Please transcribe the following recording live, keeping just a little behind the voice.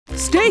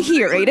Stay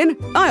here, Aiden.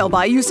 I'll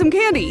buy you some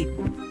candy.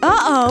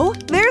 Uh-oh,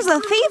 there's a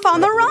thief on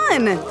the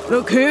run.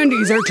 The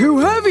candies are too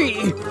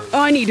heavy.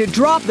 I need to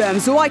drop them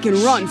so I can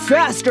run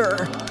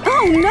faster.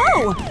 Oh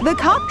no! The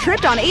cop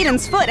tripped on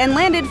Aiden's foot and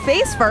landed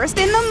face first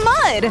in the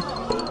mud.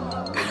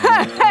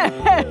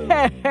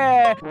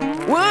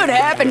 What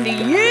happened to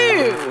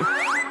you?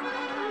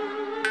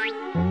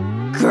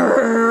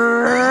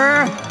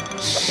 Grrr.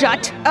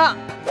 Shut up.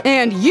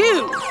 And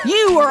you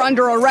are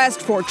under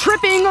arrest for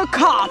tripping a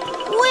cop.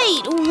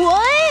 Wait,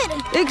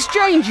 what?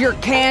 Exchange your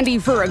candy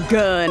for a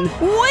gun.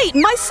 Wait,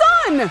 my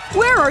son!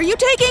 Where are you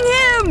taking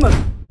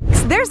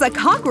him? There's a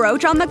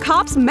cockroach on the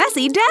cop's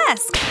messy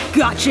desk.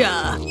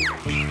 Gotcha.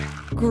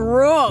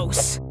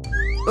 Gross.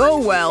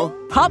 Oh well,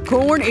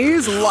 popcorn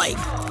is life.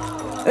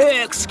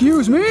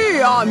 Excuse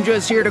me, I'm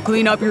just here to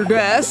clean up your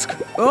desk.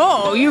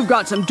 Oh, you've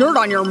got some dirt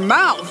on your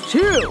mouth,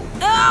 too.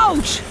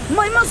 Ouch!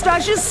 My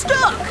mustache is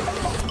stuck.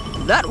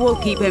 That will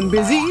keep him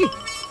busy.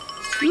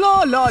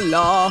 La la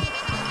la.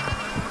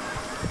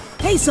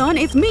 Hey son,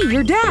 it's me,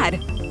 your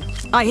dad.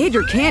 I hid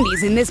your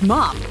candies in this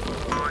mop.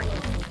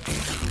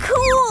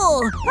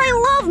 Cool!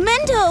 I love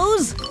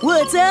Mentos!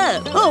 What's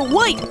up? Oh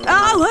wait,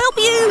 I'll help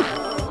you!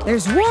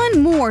 There's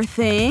one more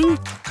thing.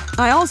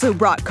 I also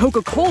brought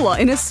Coca-Cola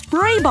in a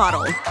spray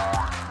bottle.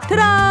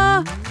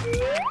 Ta-da!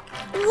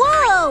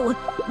 Whoa!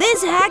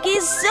 This hack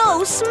is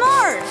so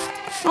smart!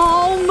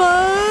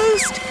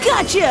 Almost!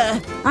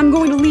 Gotcha! I'm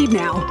going to leave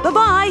now.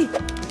 Bye-bye!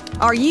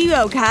 Are you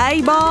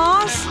okay,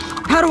 boss?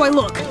 How do I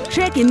look?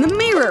 Check in the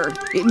mirror.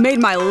 It made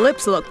my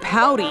lips look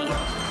pouty.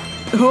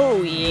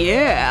 Oh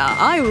yeah,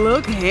 I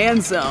look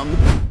handsome.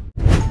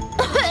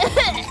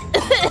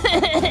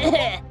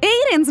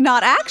 Aiden's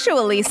not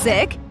actually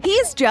sick.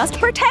 He's just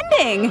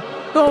pretending.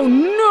 Oh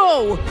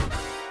no!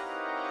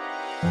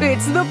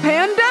 It's the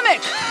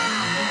pandemic!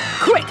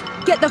 Quick,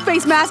 get the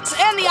face masks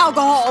and the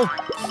alcohol!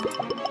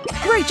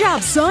 Great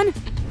job, son!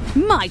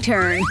 My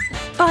turn.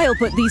 I'll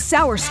put these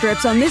sour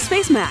strips on this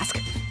face mask.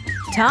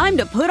 Time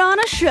to put on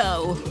a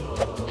show.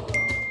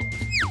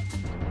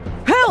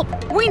 Help!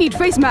 We need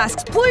face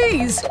masks,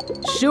 please!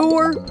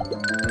 Sure.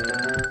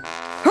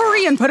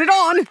 Hurry and put it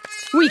on!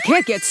 We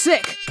can't get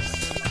sick.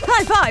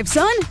 High five,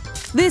 son!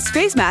 This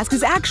face mask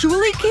is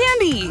actually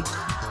candy!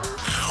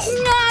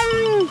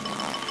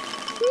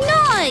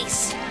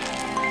 Nice!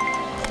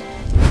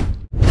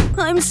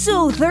 I'm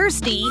so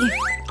thirsty.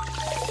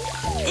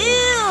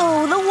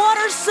 Ew, the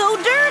water's so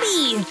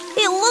dirty!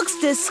 It looks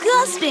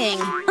disgusting!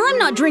 I'm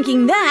not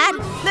drinking that!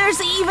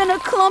 There's even a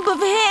clump of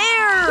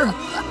hair!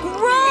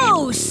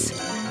 Gross!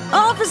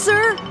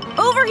 Officer,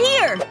 over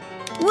here!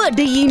 What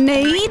do you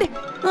need?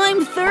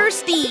 I'm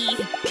thirsty!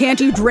 Can't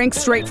you drink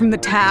straight from the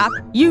tap?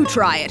 You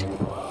try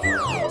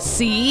it.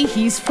 See,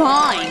 he's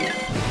fine.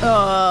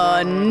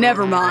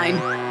 Never mind.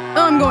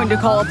 I'm going to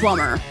call a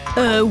plumber.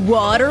 A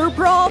water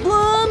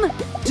problem?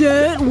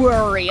 Don't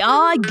worry,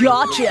 I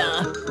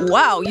gotcha.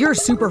 Wow, you're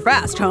super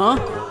fast, huh?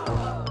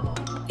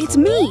 It's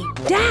me,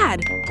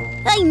 Dad.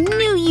 I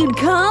knew you'd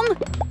come!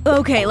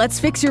 Okay, let's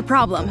fix your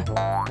problem.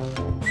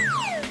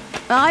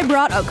 I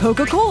brought a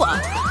Coca-Cola.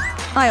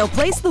 I'll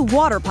place the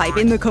water pipe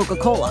in the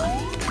Coca-Cola.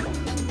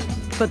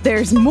 But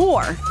there's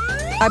more.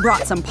 I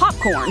brought some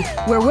popcorn,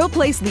 where we'll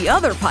place the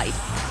other pipe.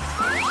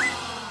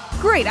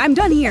 Great, I'm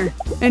done here.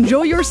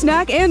 Enjoy your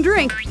snack and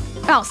drink.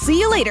 I'll see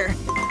you later.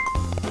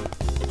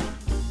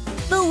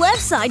 The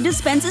left side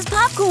dispenses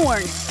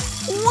popcorn.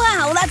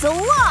 Wow, that's a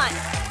lot!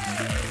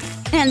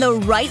 And the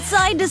right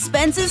side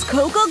dispenses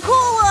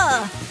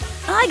Coca-Cola!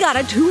 I got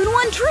a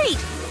 2-in-1 treat!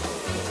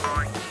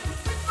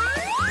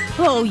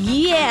 Oh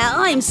yeah,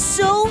 I'm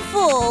so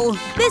full!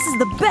 This is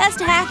the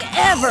best hack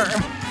ever!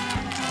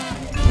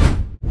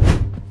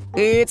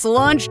 It's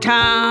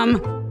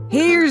lunchtime.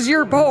 Here's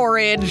your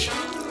porridge.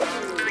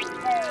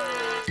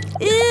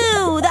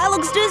 Ew, that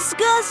looks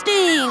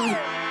disgusting!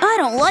 I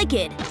don't like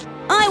it.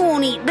 I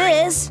won't eat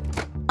this.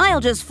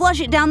 I'll just flush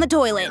it down the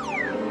toilet.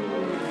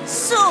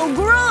 So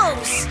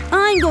gross!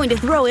 I'm going to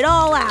throw it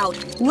all out.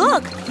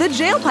 Look, the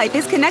jail pipe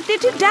is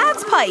connected to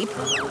Dad's pipe.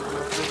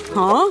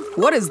 Huh?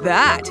 What is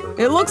that?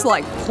 It looks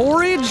like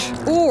porridge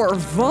or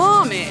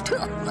vomit.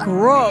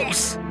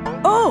 Gross.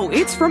 Oh,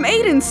 it's from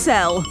Aiden's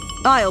cell.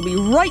 I'll be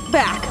right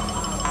back.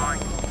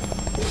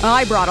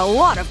 I brought a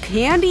lot of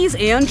candies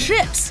and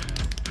chips.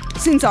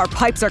 Since our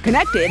pipes are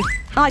connected,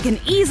 I can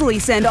easily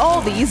send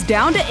all these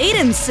down to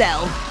Aiden's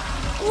cell.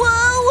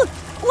 Whoa!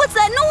 What's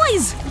that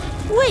noise?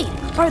 Wait,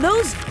 are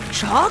those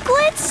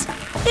chocolates?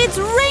 It's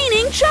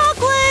raining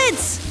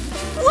chocolates!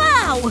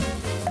 Wow!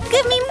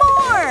 Give me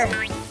more!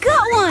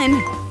 Got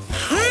one!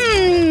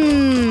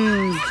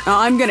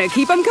 I'm gonna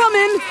keep them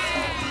coming.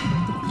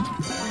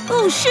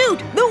 Oh shoot!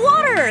 The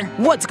water!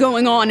 What's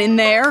going on in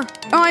there?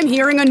 I'm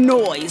hearing a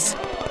noise.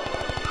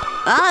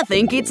 I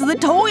think it's the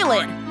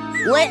toilet.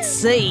 Let's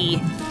see.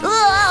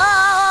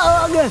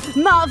 Ugh!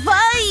 My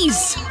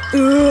face!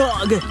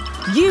 Ugh!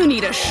 You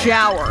need a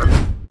shower.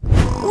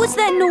 What's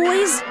that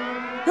noise?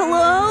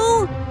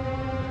 Hello?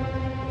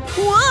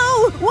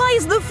 Whoa! Why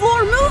is the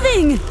floor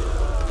moving?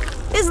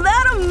 Is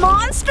that a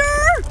monster?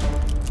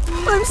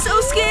 I'm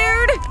so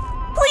scared!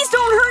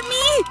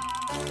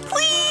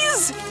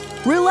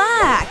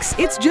 Relax,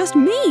 it's just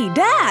me,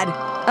 Dad.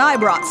 I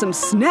brought some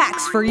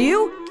snacks for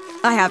you.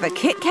 I have a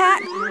Kit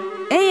Kat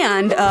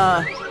and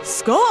a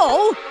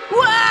skull.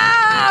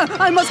 Wow!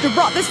 I must have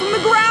brought this from the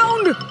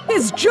ground.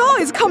 His jaw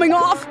is coming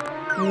off.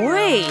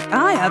 Wait,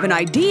 I have an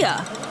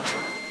idea.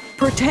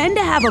 Pretend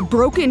to have a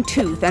broken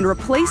tooth and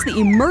replace the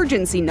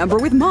emergency number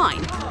with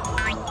mine.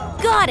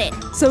 Got it!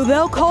 So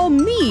they'll call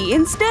me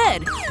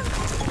instead.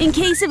 In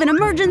case of an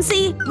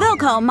emergency, they'll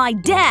call my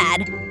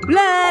dad.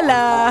 La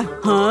la.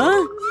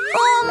 Huh?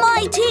 All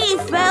my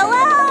teeth fell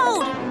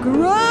out!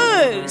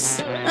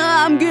 Gross!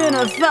 I'm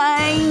gonna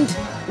faint.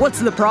 What's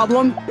the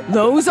problem?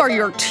 Those are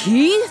your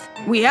teeth?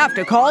 We have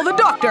to call the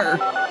doctor.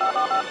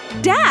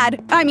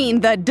 Dad,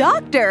 the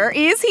doctor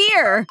is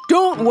here.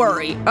 Don't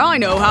worry, I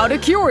know how to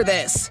cure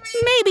this.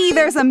 Maybe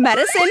there's a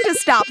medicine to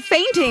stop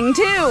fainting,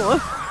 too.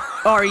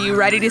 Are you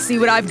ready to see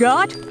what I've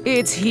got?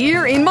 It's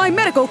here in my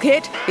medical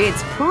kit.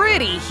 It's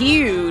pretty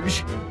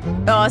huge.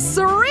 A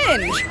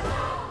syringe.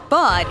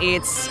 But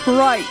it's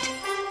Sprite.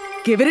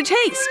 Give it a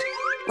taste.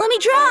 Let me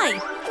try.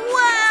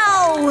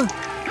 Wow!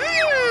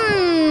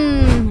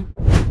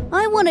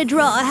 I want to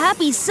draw a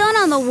happy sun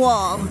on the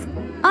wall.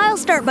 I'll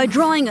start by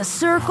drawing a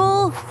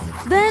circle,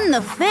 then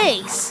the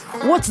face.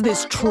 What's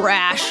this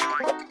trash?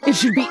 It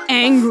should be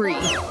angry.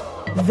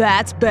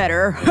 That's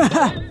better.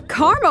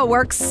 Karma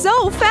works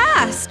so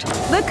fast!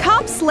 The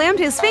cop slammed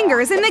his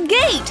fingers in the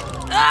gate!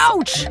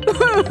 Ouch!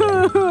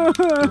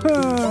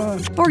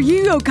 Are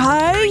you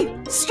okay?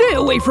 Stay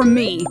away from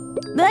me!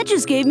 That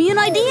just gave me an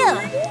idea.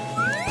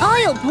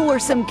 I'll pour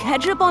some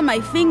ketchup on my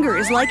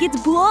fingers like it's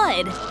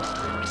blood.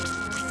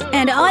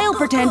 And I'll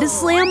pretend to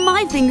slam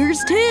my fingers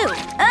too.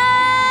 Ah!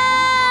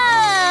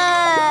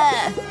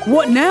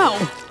 What now?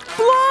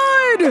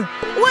 Blood!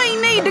 We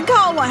need to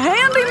call a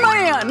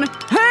handyman!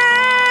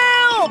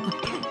 Help!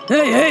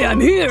 Hey, I'm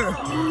here!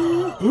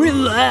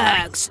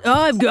 Relax,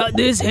 I've got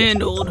this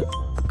handled.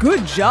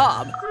 Good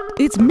job.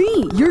 It's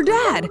me, your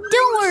dad.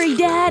 Don't worry,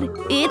 Dad.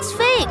 It's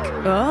fake.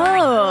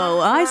 Oh,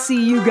 I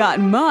see you got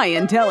my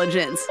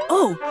intelligence.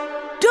 Oh,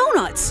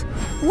 donuts!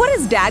 What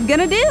is Dad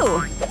gonna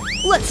do?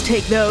 Let's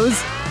take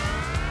those.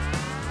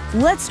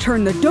 Let's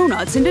turn the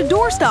donuts into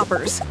door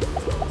stoppers.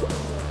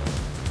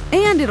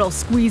 And it'll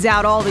squeeze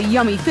out all the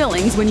yummy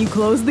fillings when you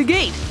close the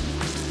gate.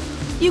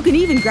 You can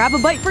even grab a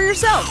bite for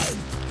yourself.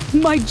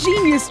 My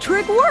genius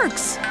trick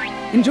works!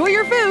 Enjoy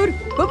your food!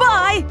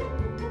 Bye-bye!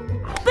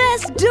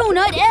 Best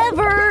donut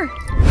ever!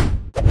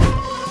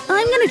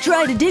 I'm gonna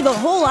try to dig a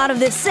hole out of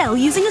this cell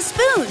using a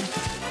spoon.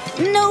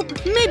 Nope,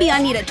 maybe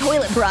I need a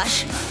toilet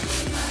brush.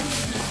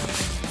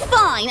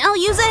 Fine, I'll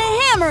use a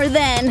hammer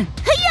then.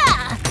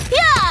 Hi-ya!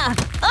 Yeah!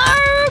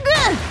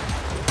 Arrgh!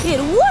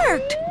 It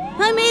worked!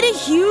 I made a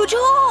huge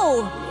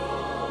hole!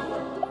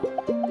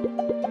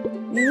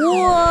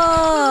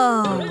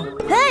 Whoa!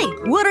 Hey,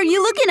 what are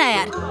you looking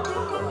at?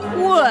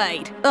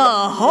 Wait,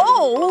 a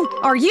hole?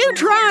 Are you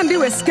trying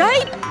to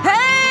escape?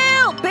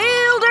 Help,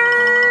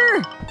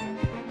 builder!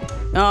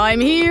 I'm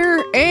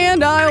here,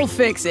 and I'll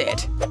fix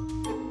it.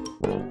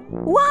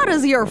 Why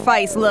does your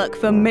face look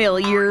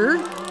familiar?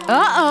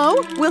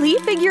 Uh-oh, will he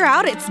figure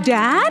out it's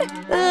Dad?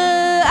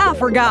 I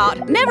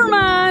forgot. Never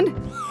mind.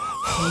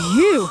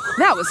 Phew,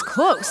 that was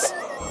close.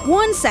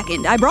 1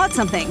 second, I brought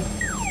something.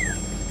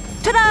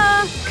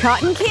 Ta-da!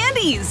 Cotton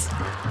candies!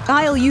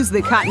 I'll use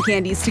the cotton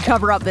candies to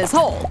cover up this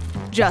hole.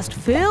 Just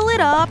fill it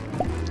up.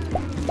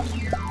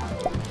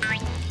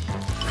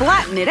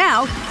 Flatten it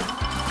out.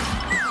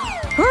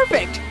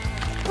 Perfect!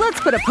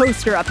 Let's put a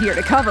poster up here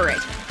to cover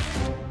it.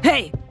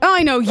 Hey,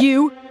 I know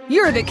you!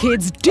 You're the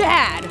kid's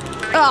dad!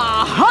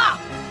 Aha!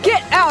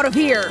 Get out of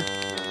here!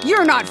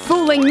 You're not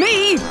fooling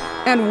me!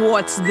 And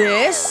what's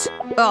this?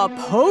 A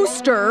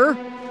poster?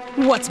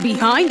 What's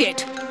behind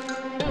it?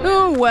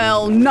 Oh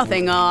well,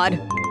 nothing odd.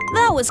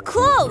 That was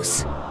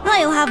close!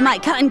 I'll have my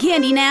cotton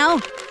candy now.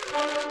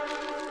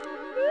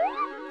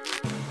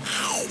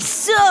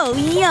 So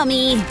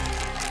yummy!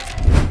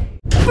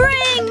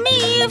 Bring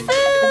me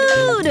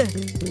food!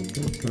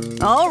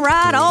 All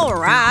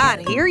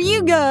right, here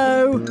you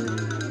go.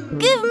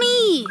 Give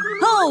me!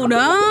 Hold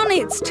on,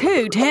 it's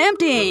too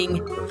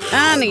tempting.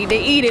 I need to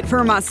eat it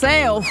for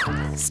myself.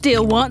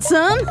 Still want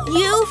some?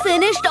 You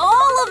finished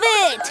all of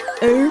it!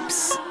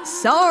 Oops,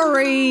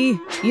 sorry.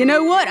 You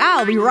know what?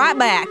 I'll be right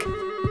back.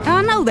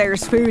 I know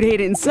there's food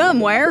hidden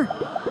somewhere.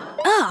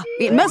 Ah,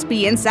 it must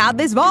be inside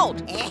this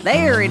vault.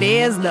 There it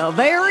is, the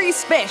very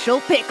special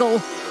pickle.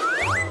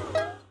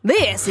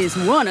 This is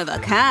one of a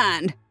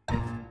kind.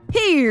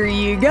 Here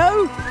you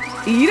go.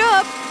 Eat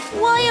up.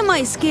 Why am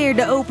I scared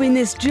to open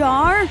this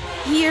jar?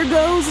 Here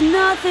goes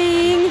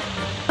nothing.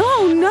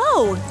 Oh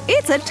no,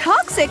 it's a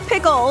toxic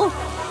pickle.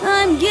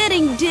 I'm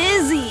getting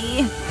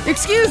dizzy.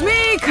 Excuse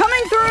me,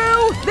 coming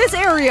through! This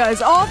area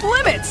is off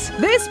limits!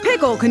 This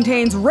pickle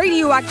contains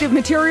radioactive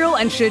material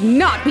and should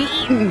not be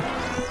eaten.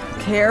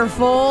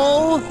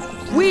 Careful!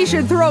 We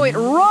should throw it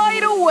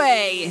right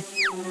away!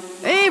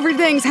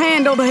 Everything's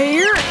handled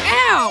here.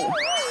 Ow!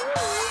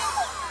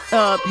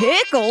 A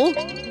pickle?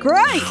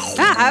 Great!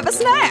 I have a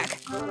snack!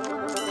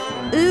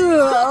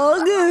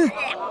 Ugh.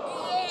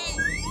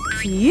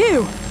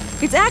 Phew!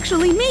 It's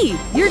actually me,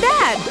 your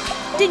dad!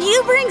 Did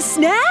you bring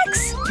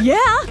snacks?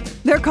 Yeah!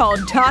 They're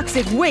called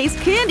toxic waste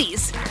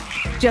candies.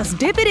 Just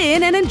dip it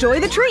in and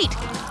enjoy the treat.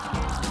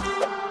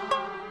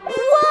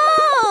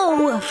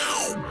 Whoa!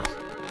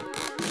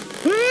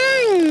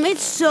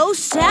 It's so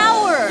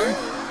sour,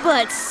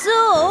 but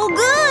so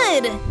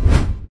good!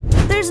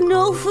 There's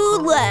no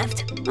food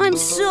left. I'm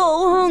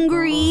so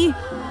hungry.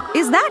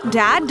 Is that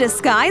Dad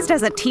disguised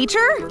as a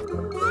teacher?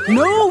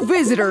 No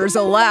visitors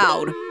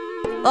allowed.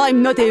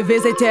 I'm not a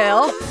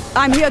visitor.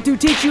 I'm here to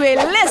teach you a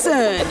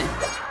lesson.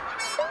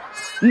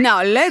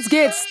 Now let's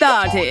get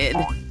started.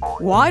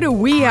 Why do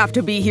we have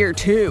to be here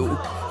too?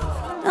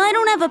 I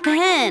don't have a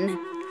pen.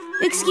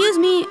 Excuse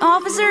me,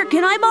 officer,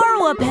 can I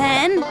borrow a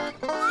pen?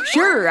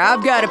 Sure,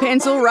 I've got a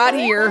pencil right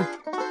here.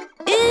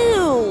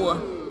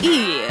 Ew!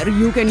 Here,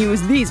 you can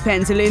use this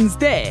pencil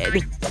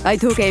instead. I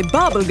took a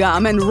bubble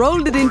gum and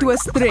rolled it into a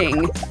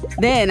string.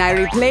 Then I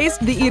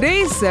replaced the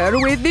eraser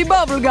with the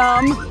bubble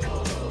gum.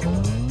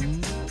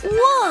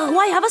 Whoa,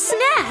 I have a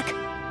snack!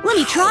 Let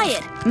me try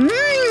it.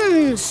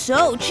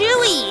 So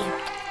chewy!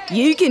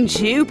 You can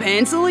chew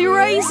pencil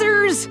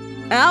erasers?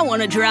 I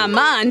want to try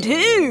mine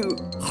too.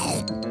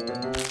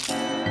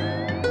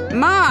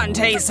 Mine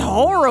tastes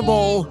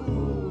horrible.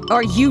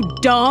 Are you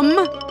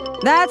dumb?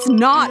 That's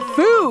not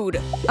food.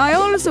 I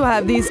also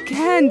have this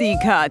candy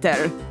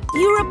cutter.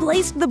 You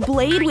replaced the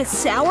blade with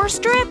sour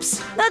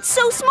strips? That's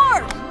so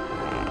smart!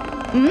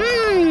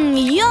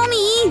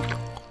 Yummy!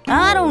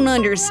 I don't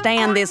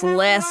understand this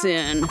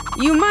lesson.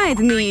 You might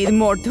need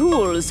more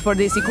tools for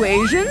this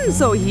equation,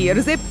 so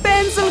here's a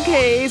pencil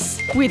case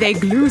with a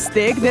glue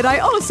stick that I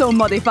also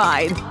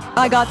modified.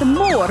 I got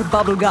more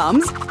bubble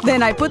gums,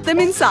 then I put them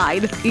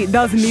inside. It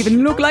doesn't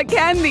even look like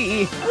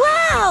candy.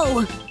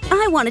 Wow!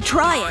 I want to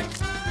try it.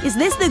 Is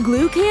this the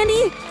glue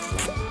candy?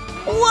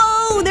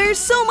 Whoa, there's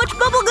so much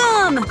bubble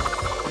gum!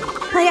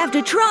 I have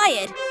to try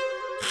it.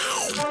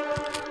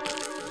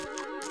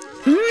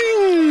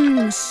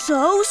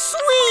 So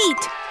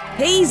sweet!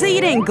 He's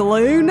eating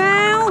glue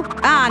now?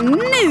 I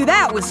knew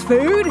that was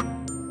food!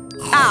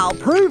 I'll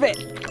prove it!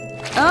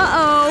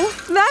 Uh-oh,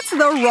 that's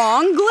the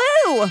wrong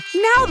glue!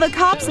 Now the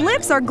cop's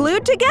lips are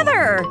glued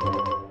together!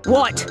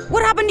 What?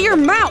 What happened to your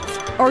mouth?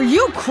 Are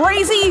you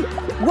crazy?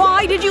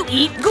 Why did you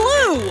eat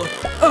glue?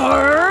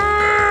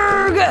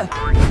 Urgh!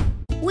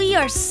 We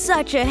are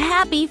such a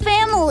happy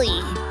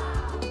family!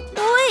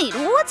 Wait,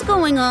 what's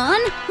going on?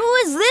 Who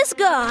is this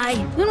guy?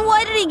 And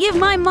why did he give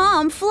my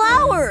mom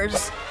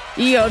flowers?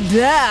 Your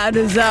dad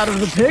is out of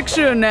the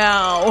picture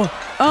now.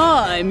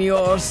 I'm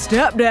your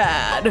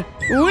stepdad.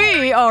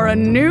 We are a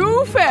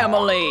new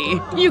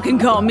family. You can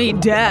call me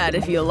Dad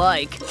if you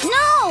like.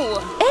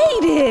 No!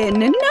 Aiden,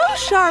 no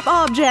sharp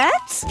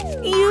objects.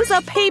 Use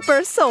a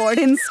paper sword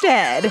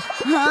instead.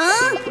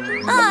 Huh?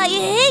 I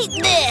hate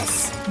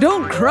this!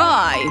 Don't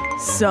cry,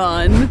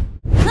 son.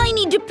 I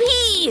need to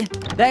pee!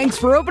 Thanks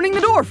for opening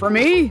the door for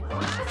me.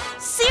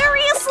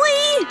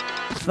 Seriously?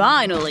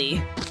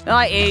 Finally.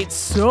 I ate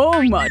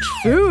so much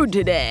food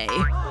today.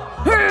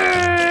 Hurry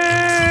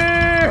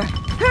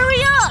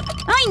up!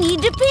 I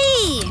need to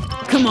pee!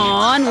 Come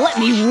on, let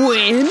me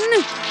win.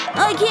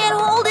 I can't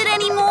hold it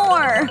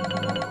anymore!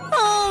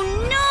 Oh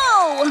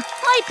no!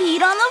 I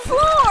peed on the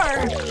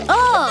floor!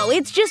 Oh,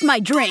 it's just my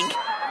drink.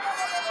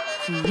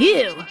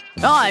 Phew.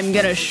 I'm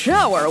gonna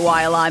shower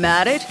while I'm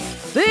at it.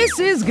 This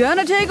is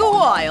gonna take a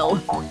while.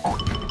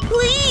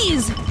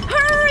 Please!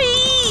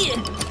 Hurry!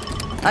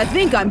 I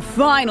think I'm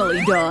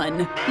finally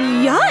done.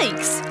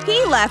 Yikes!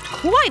 He left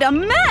quite a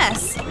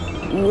mess!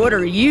 What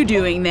are you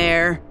doing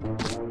there?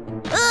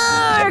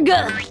 Ugh!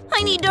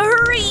 I need to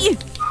hurry!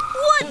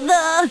 What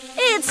the?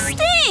 It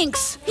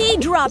stinks! He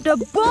dropped a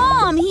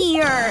bomb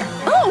here!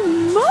 Oh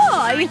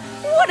my!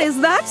 What is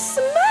that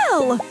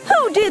smell?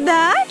 Who did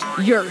that?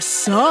 Your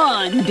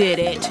son did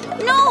it.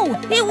 No!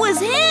 It was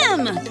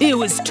him! It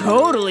was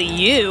totally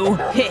you.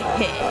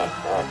 Heh.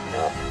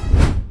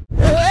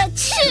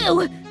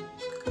 Achoo!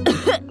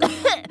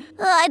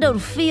 I don't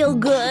feel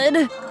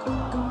good.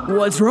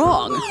 What's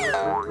wrong?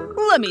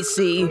 Let me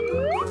see.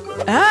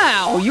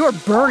 Ow, you're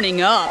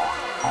burning up.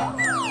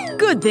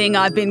 Good thing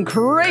I've been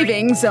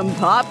craving some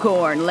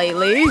popcorn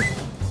lately.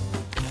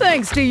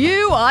 Thanks to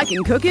you, I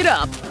can cook it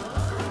up.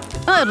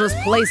 I'll just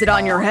place it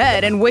on your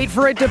head and wait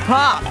for it to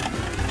pop.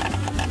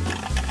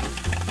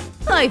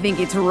 I think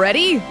it's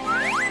ready.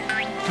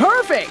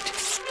 Perfect!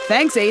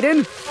 Thanks,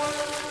 Aiden.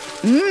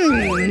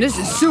 This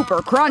is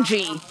super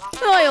crunchy.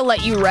 I'll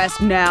let you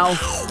rest now.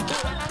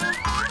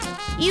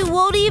 You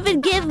won't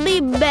even give me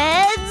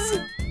beds?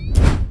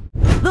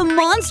 The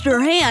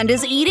monster hand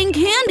is eating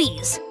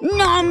candies.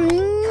 Nom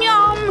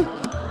nom!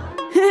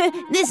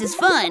 This is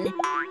fun.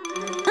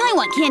 I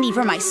want candy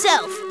for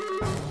myself.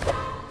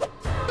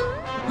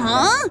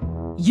 Huh?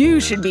 You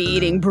should be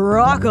eating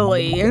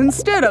broccoli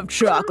instead of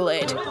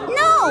chocolate.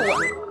 No!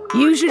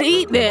 You should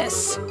eat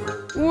this.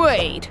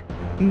 Wait,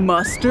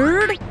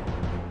 mustard?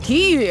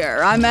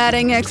 Here, I'm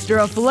adding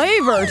extra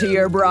flavor to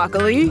your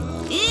broccoli.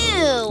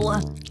 Ew!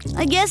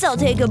 I guess I'll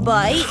take a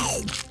bite.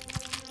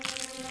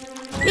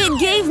 It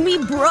gave me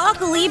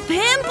broccoli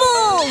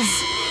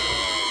pimples!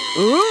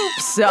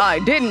 Oops,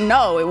 I didn't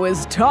know it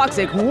was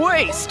toxic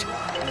waste.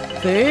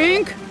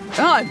 Think?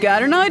 I've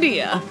got an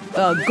idea.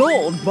 A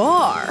gold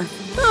bar.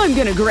 I'm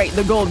gonna grate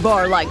the gold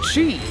bar like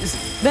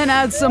cheese, then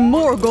add some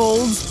more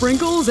gold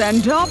sprinkles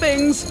and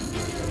toppings.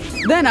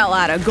 Then I'll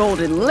add a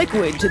golden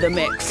liquid to the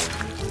mix.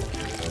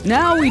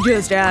 Now we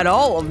just add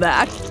all of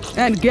that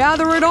and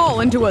gather it all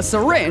into a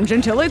syringe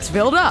until it's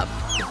filled up.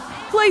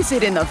 Place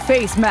it in the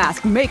face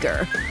mask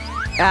maker.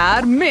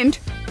 Add mint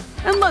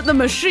and let the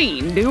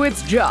machine do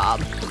its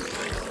job.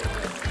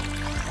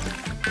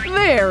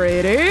 There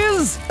it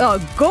is! A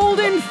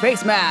golden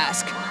face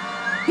mask!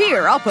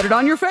 Here, I'll put it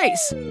on your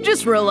face.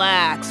 Just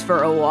relax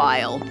for a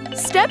while.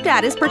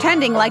 Stepdad is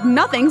pretending like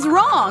nothing's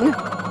wrong.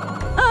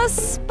 A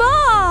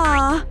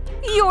spa!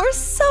 You're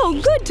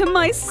so good to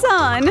my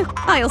son.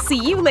 I'll see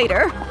you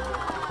later.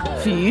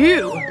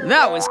 Phew,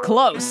 that was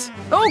close.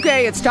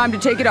 Okay, it's time to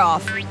take it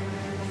off.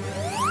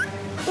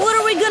 What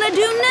are we gonna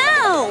do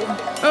now?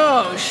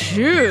 Oh,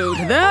 shoot,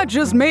 that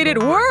just made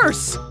it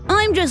worse.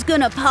 I'm just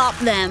gonna pop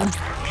them.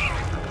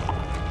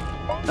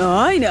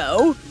 I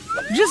know.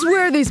 Just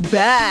wear this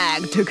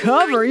bag to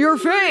cover your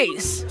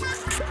face.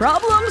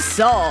 Problem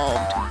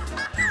solved.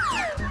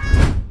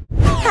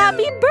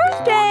 Happy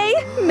birthday!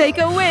 Make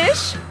a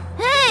wish.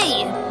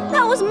 Hey!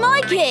 That was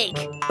my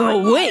cake!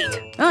 Oh, wait!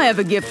 I have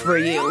a gift for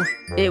you.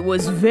 It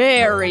was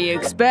very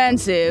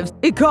expensive.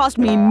 It cost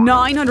me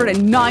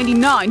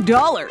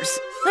 $999.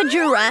 A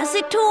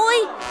Jurassic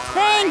toy?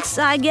 Thanks,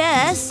 I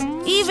guess.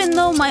 Even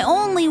though my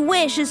only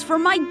wish is for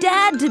my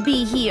dad to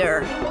be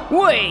here.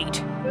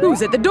 Wait!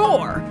 Who's at the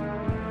door?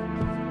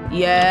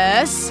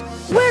 Yes?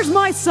 Where's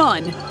my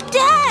son?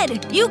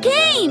 Dad! You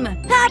came!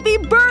 Happy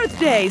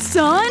birthday,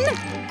 son!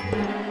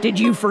 Did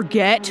you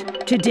forget?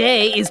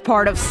 Today is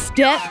part of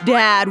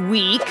Stepdad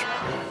Week.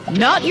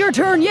 Not your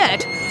turn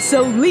yet,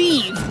 so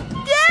leave.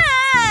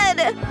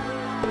 Dad!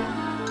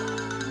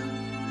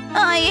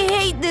 I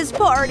hate this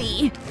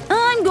party.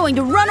 I'm going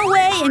to run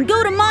away and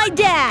go to my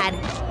dad.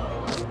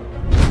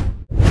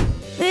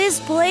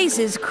 This place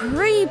is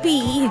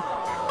creepy.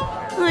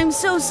 I'm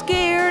so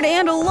scared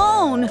and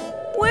alone.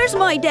 Where's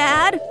my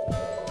dad?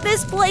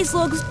 This place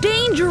looks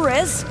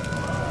dangerous.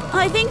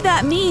 I think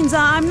that means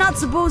I'm not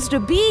supposed to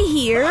be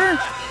here.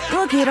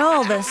 Look at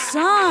all the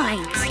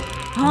signs.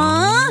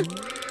 Huh?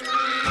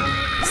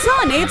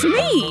 Son, it's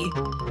me!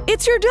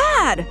 It's your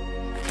dad!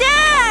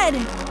 Dad!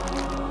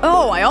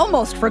 Oh, I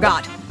almost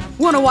forgot.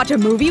 Wanna watch a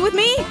movie with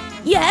me?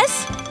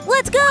 Yes,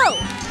 let's go!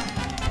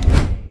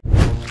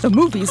 The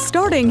movie's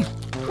starting.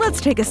 Let's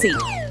take a seat.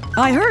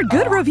 I heard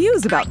good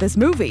reviews about this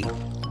movie.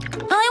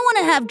 I want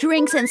to have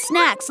drinks and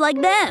snacks like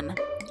them.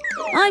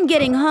 I'm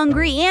getting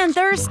hungry and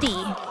thirsty.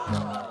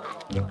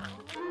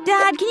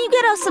 Dad, can you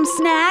get us some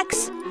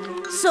snacks?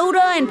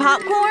 Soda and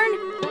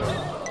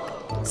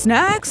popcorn?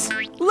 Snacks?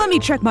 Let me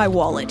check my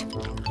wallet.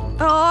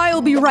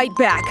 I'll be right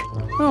back.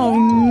 Oh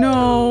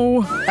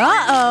no.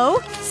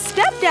 Uh-oh.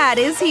 Stepdad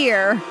is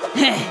here.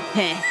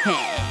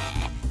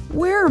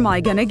 Where am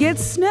I gonna get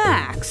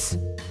snacks?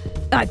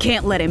 I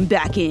can't let him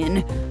back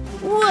in.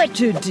 What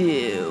to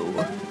do?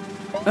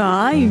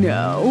 I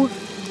know.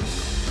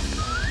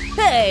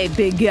 Hey,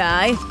 big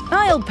guy.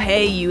 I'll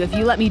pay you if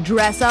you let me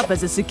dress up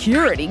as a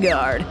security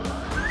guard.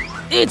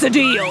 It's a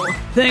deal.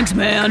 Thanks,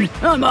 man.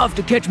 I'm off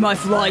to catch my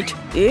flight.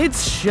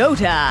 It's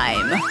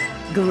showtime.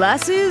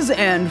 Glasses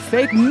and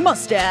fake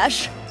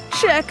mustache.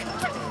 Check.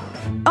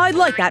 I'd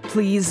like that,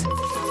 please.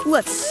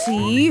 Let's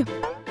see.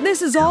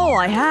 This is all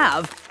I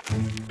have.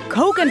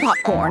 Coke and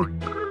popcorn.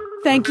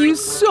 Thank you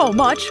so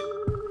much.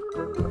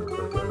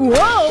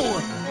 Whoa!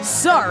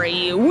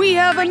 Sorry, we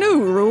have a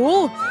new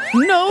rule.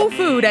 No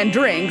food and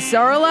drinks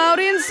are allowed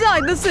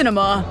inside the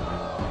cinema.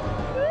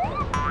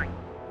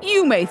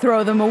 You may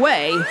throw them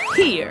away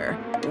here.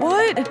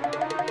 What?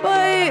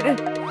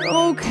 But…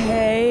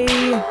 okay…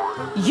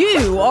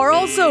 You are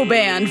also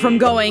banned from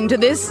going to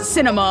this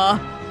cinema.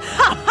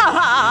 Ha ha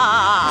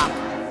ha!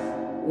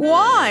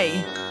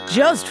 Why?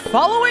 Just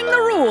following the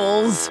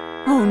rules.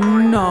 Oh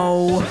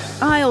no.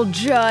 I'll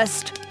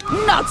just…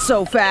 Not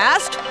so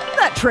fast.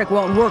 That trick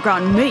won't work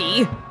on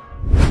me.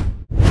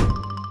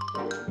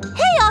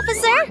 Hey,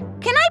 officer!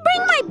 Can I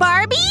bring my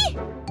Barbie?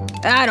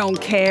 I don't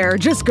care.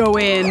 Just go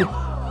in.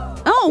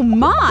 Oh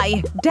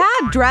my!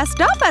 Dad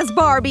dressed up as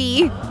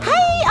Barbie!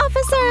 Hey,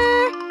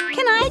 officer!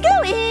 Can I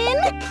go in?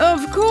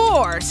 Of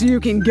course, you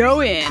can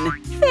go in.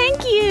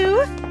 Thank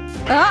you.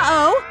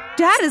 Uh-oh!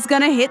 Dad is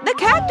gonna hit the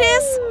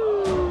cactus!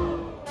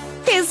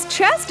 His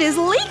chest is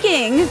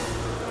leaking!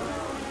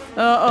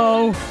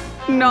 Uh-oh.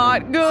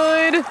 Not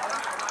good.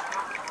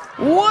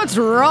 What's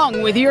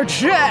wrong with your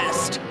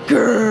chest?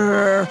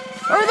 Grrr.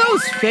 Are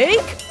those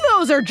fake?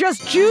 Those are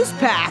just juice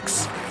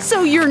packs.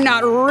 So you're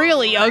not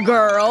really a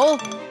girl.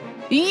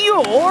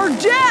 You're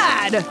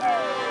Dad!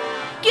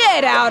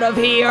 Get out of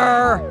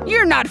here!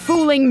 You're not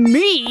fooling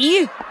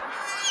me!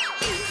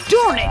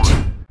 Darn it!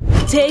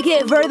 Take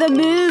it for the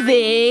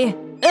movie.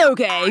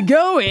 Okay,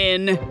 go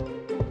in.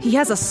 He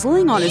has a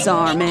sling on his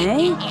arm,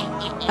 eh?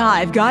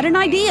 I've got an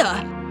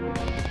idea.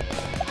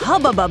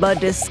 Hubba Bubba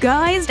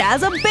disguised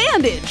as a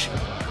bandage.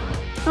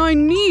 I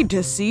need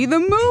to see the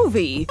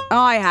movie.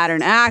 I had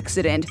an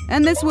accident,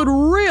 and this would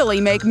really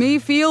make me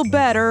feel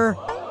better.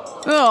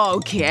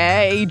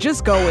 Okay,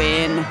 just go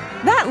in.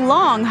 That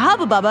long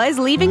Hubba Bubba is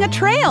leaving a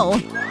trail.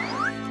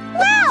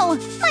 Wow!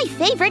 My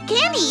favorite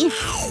candy!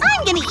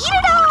 I'm gonna eat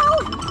it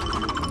all!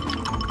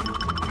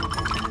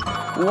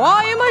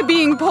 Why am I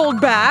being pulled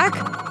back?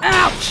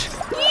 Ouch!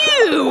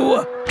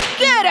 You!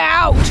 Get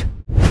out!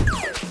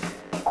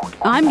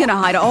 I'm gonna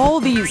hide all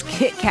these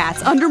Kit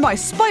Kats under my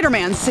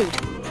Spider-Man suit.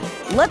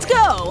 Let's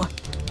go!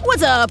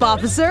 What's up,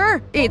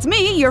 officer? It's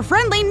me, your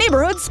friendly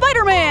neighborhood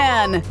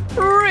Spider-Man!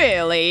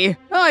 Really?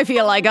 I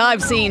feel like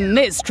I've seen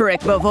this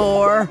trick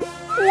before.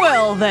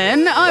 Well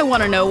then, I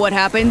want to know what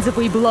happens if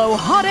we blow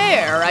hot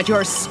air at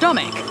your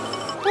stomach.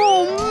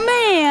 Oh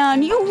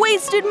man, you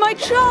wasted my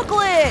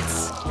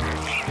chocolates!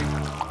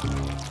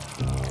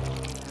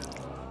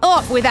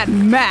 Off with that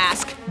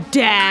mask,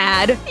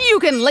 Dad! You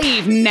can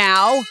leave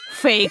now,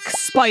 fake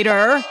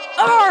spider!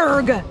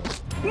 Arg!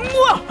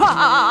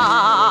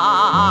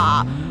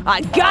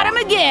 I got him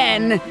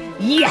again!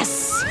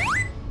 Yes!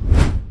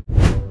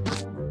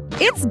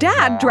 It's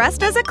Dad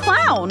dressed as a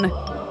clown.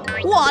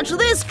 Watch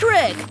this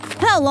trick!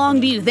 How long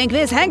do you think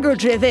this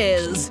handkerchief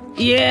is?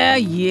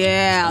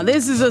 Yeah,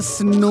 this is a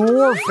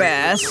snore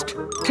fest.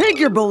 Take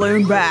your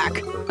balloon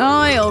back.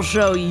 I'll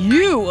show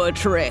you a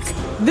trick.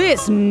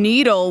 This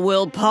needle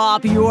will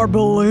pop your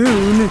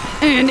balloon,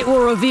 and it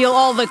will reveal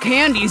all the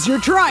candies you're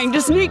trying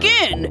to sneak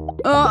in.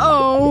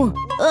 Uh-oh.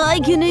 I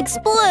can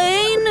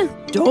explain.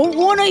 Don't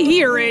want to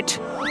hear it.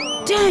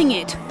 Dang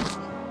it.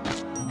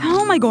 How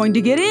am I going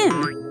to get in?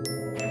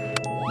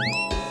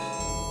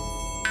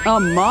 A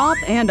mop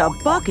and a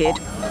bucket?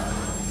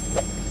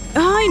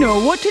 I know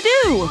what to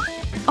do!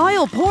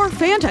 I'll pour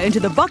Fanta into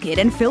the bucket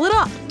and fill it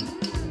up.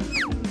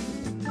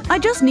 I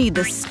just need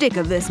the stick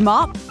of this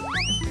mop.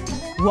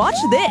 Watch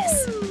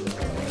this!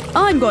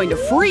 I'm going to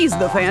freeze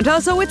the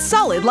Fanta so it's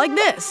solid like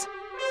this.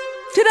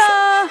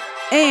 Ta-da!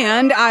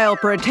 And I'll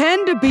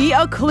pretend to be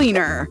a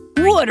cleaner.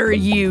 What are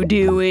you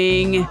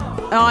doing?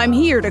 I'm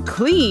here to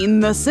clean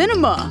the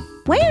cinema.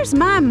 Where's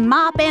my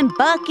mop and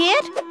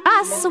bucket?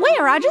 I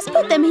swear I just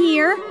put them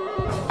here.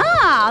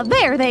 Ah,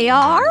 there they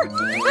are.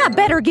 I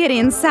better get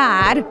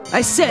inside.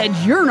 I said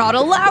you're not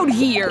allowed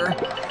here.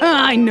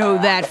 I know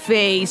that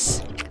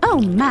face. Oh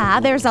my,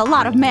 there's a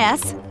lot of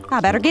mess. I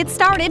better get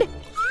started.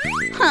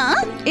 Huh?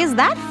 Is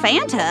that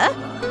Fanta?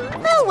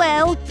 Oh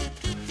well.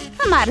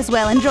 I might as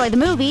well enjoy the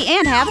movie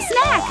and have a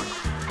snack.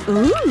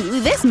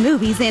 Ooh, this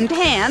movie's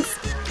intense.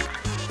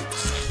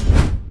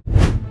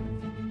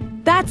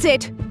 That's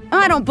it.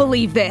 I don't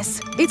believe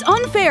this. It's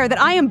unfair that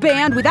I am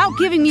banned without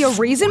giving me a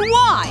reason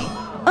why.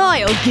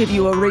 I'll give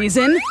you a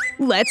reason.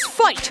 Let's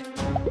fight.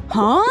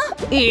 Huh?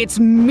 It's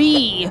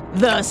me,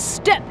 the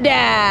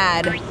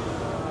stepdad.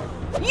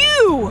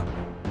 You!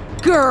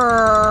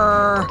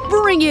 Grrr!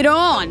 Bring it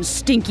on,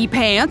 stinky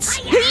pants.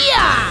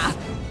 Yeah!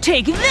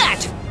 Take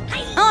that!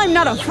 I'm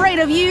not afraid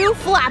of you,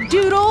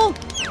 flapdoodle.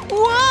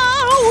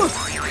 Whoa!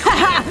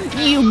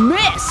 Haha! You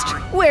missed!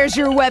 Where's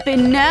your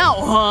weapon now,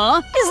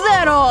 huh? Is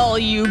that all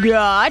you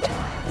got?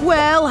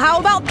 Well, how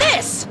about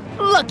this?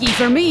 Lucky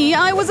for me,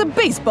 I was a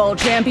baseball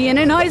champion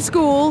in high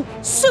school.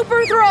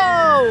 Super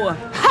throw!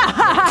 Ha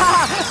ha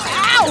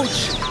ha!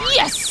 Ouch!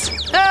 Yes!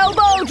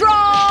 Elbow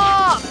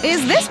drop!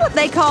 Is this what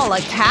they call a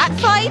cat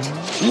fight?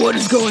 What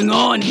is going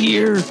on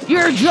here?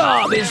 Your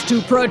job is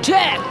to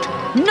protect,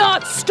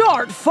 not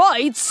start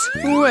fights.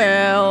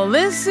 Well,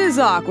 this is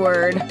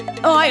awkward.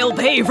 I'll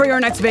pay for your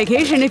next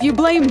vacation if you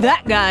blame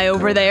that guy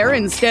over there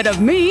instead of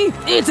me.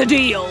 It's a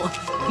deal.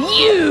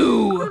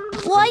 You!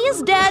 Why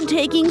is Dad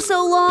taking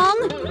so long?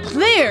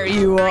 There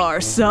you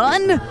are,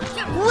 son.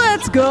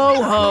 Let's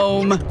go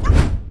home.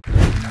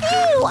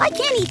 Ew, I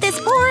can't eat this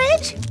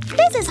porridge.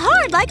 This is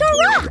hard like a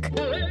rock.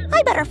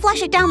 I better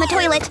flush it down the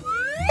toilet.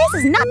 This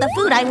is not the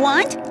food I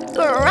want.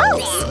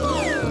 Gross.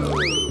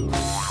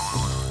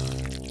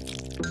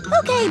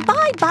 Okay,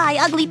 bye-bye,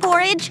 ugly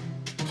porridge.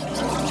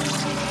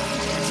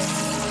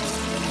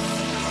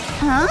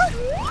 Huh?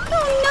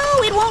 Oh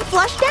no, it won't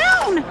flush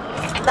down.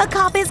 The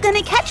cop is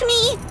gonna catch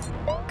me.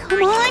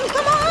 Come on,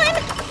 come on.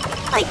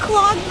 I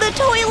clogged the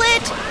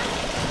toilet.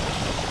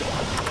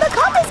 The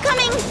cop is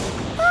coming.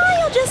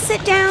 I'll just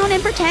sit down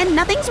and pretend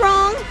nothing's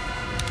wrong.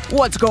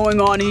 What's going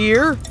on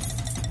here?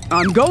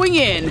 I'm going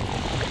in. You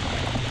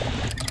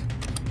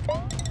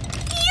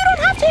don't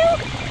have to.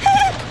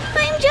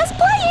 I'm just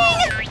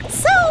playing.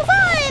 So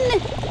fun.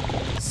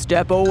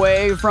 Step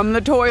away from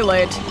the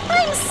toilet.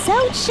 I'm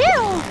so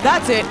chill.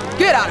 That's it.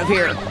 Get out of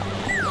here.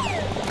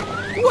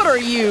 What are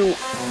you?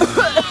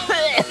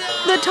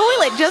 The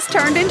toilet just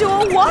turned into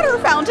a water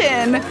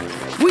fountain.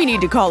 We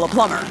need to call a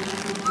plumber.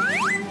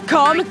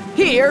 Come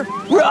here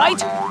right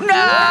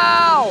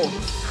now!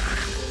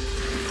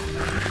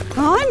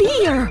 I'm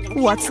here.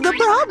 What's the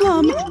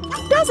problem?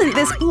 Doesn't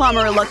this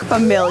plumber look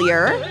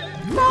familiar?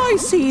 I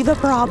see the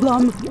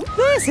problem.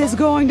 This is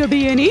going to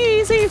be an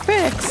easy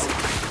fix.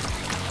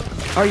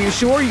 Are you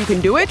sure you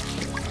can do it?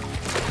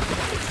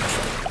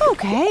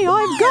 Okay,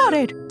 I've got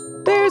it.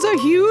 There's a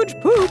huge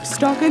poop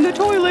stuck in the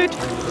toilet.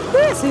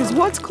 This is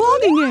what's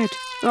clogging it.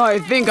 I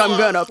think I'm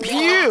gonna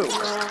puke.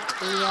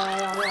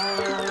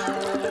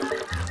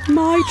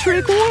 My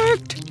trick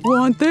worked.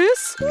 Want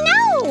this?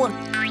 No!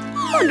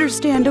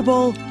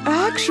 Understandable.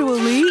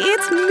 Actually,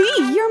 it's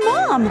me, your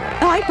mom.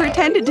 I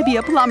pretended to be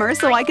a plumber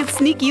so I could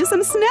sneak you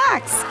some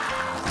snacks.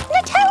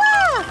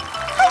 Nutella!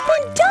 I've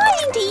been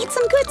dying to eat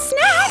some good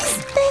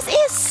snacks. This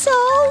is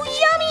so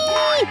yummy!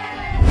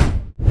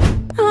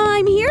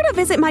 I'm here to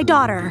visit my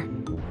daughter.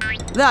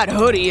 That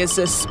hoodie is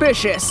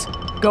suspicious.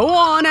 Go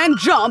on and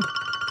jump.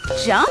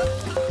 Jump?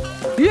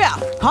 Yeah,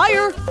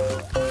 higher.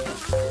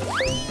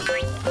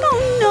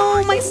 Oh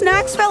no, my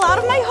snacks fell out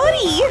of my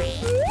hoodie.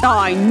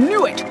 I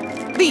knew it.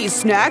 These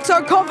snacks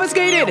are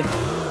confiscated.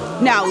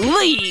 Now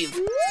leave.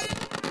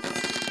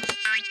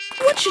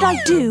 What should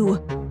I do?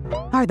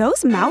 Are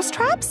those mouse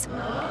traps?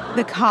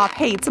 The cop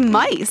hates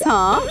mice,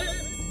 huh?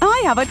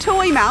 I have a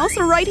toy mouse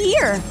right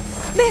here.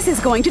 This is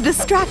going to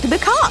distract the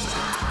cop.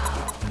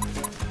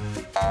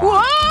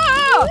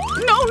 Whoa!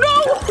 No!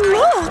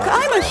 Look,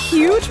 I'm a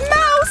huge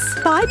mouse.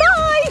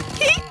 Bye-bye.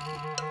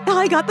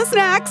 I got the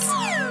snacks.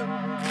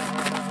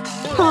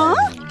 Huh?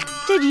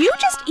 Did you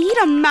just eat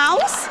a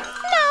mouse?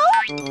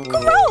 No!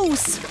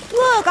 Gross!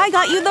 Look, I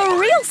got you the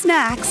real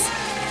snacks.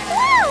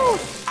 Wow!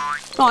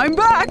 I'm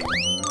back!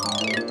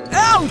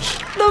 Ouch!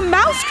 The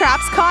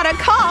mousetraps caught a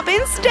cop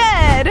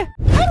instead!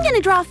 I'm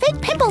gonna draw fake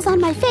pimples on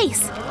my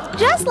face,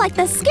 just like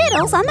the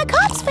Skittles on the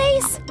cop's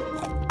face.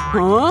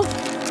 Huh?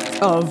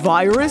 A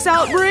virus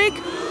outbreak?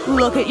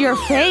 Look at your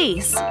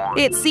face.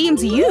 It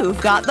seems you've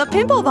got the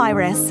pimple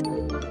virus.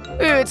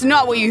 It's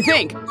not what you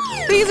think.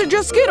 These are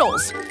just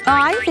Skittles.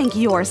 I think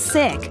you're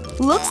sick.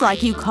 Looks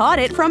like you caught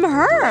it from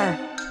her.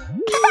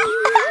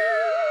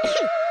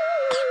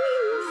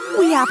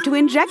 We have to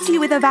inject you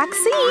with a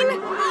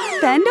vaccine.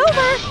 Bend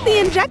over. The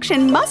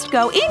injection must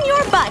go in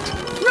your butt.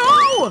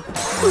 No!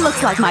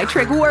 Looks like my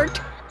trick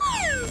worked.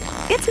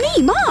 It's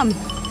me, Mom.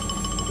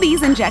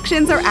 These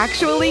injections are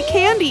actually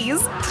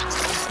candies.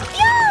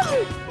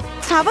 Yum!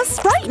 Have a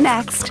Sprite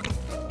next.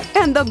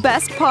 And the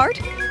best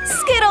part?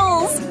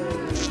 Skittles!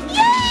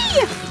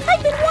 Yay!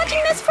 I've been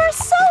wanting this for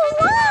so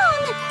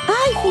long!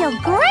 I feel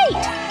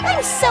great!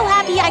 I'm so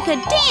happy I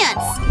could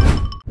dance!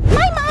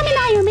 My mom and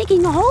I are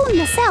making a hole in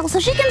the cell so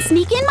she can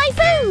sneak in my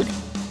food!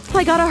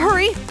 I gotta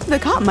hurry. The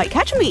cop might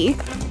catch me.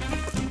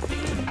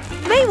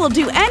 They will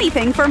do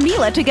anything for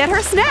Mila to get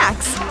her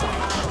snacks.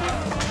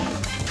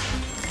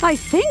 I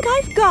think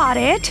I've got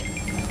it.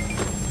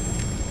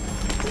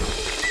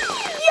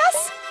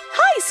 Yes!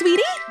 Hi,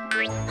 sweetie!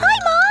 Hi,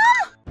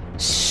 Mom!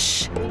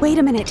 Shh! Wait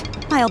a minute.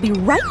 I'll be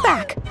right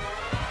back.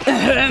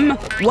 Ahem.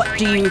 What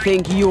do you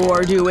think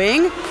you're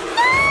doing? No!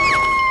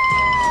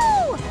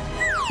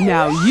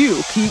 Now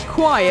you keep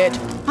quiet.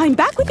 I'm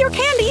back with your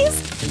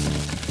candies.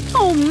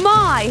 Oh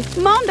my!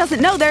 Mom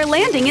doesn't know they're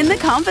landing in the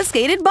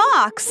confiscated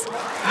box.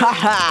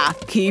 Haha!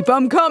 Keep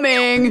them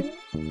coming.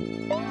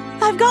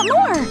 I've got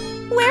more.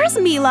 Where's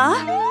Mila?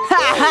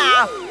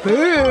 Ha!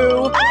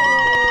 Boo!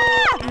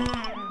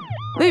 Ah!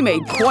 They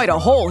made quite a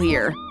hole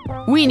here.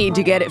 We need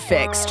to get it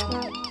fixed.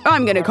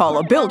 I'm gonna call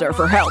a builder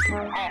for help.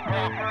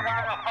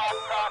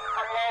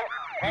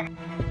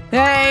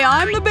 Hey,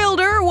 I'm the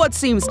builder. What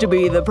seems to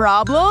be the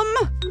problem?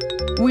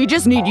 We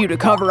just need you to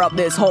cover up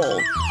this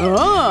hole.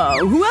 Oh,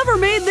 whoever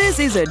made this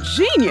is a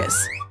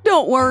genius.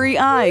 Don't worry,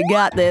 I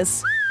got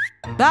this.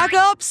 Back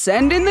up,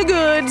 send in the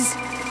goods.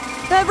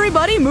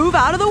 Everybody move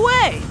out of the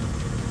way.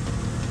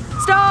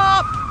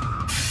 Stop!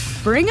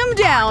 Bring them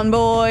down,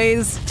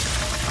 boys.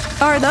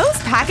 Are those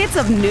packets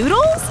of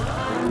noodles?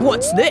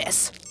 What's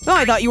this?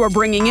 I thought you were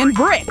bringing in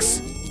bricks.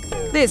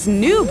 This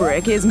new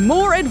brick is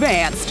more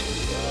advanced.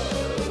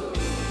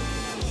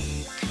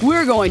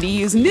 We're going to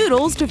use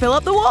noodles to fill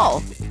up the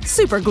wall.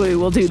 Super glue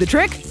will do the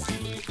trick.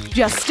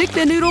 Just stick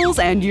the noodles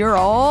and you're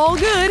all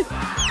good.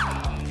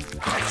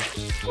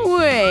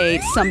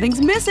 Wait,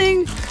 something's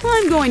missing.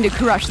 I'm going to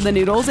crush the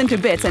noodles into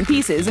bits and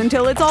pieces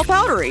until it's all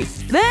powdery.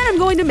 Then I'm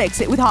going to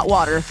mix it with hot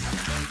water.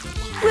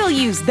 We'll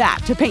use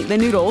that to paint the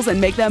noodles and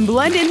make them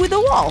blend in with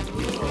the wall.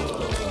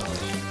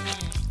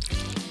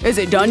 Is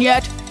it done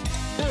yet?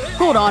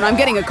 Hold on, I'm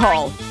getting a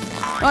call.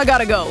 I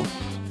gotta go.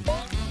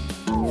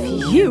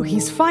 Phew,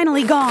 he's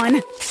finally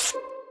gone.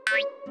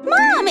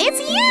 Mom, it's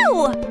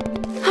you!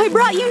 I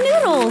brought you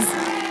noodles.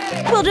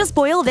 We'll just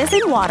boil this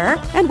in water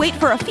and wait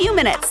for a few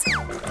minutes.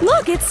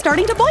 Look, it's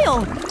starting to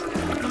boil.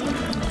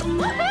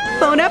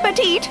 Bon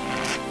appetit!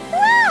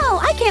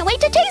 Wow, I can't wait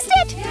to taste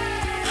it!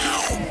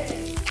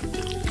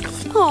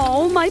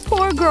 Oh, my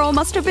poor girl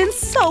must have been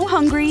so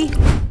hungry.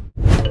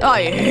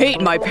 I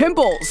hate my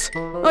pimples.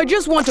 I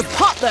just want to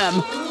pop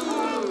them.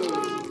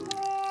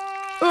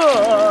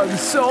 Ugh,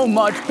 so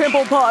much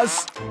pimple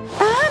pus.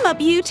 I'm a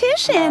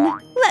beautician.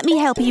 Let me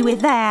help you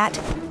with that.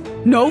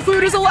 No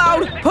food is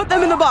allowed. Put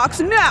them in the box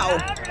now.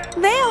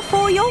 They are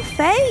for your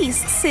face,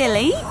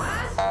 silly.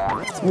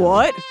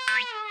 What?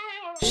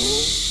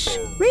 Shh,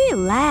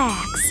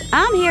 relax.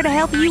 I'm here to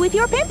help you with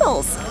your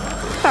pimples.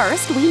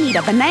 First, we need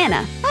a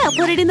banana. I'll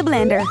put it in the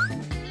blender.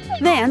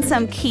 Then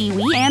some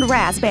kiwi and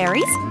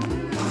raspberries.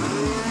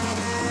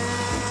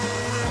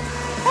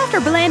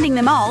 After blending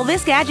them all,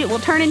 this gadget will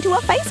turn into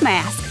a face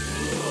mask.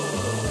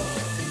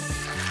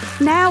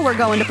 Now we're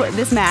going to put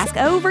this mask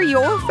over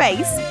your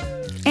face.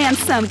 And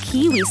some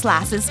kiwi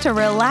slices to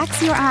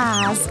relax your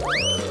eyes.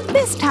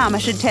 This time I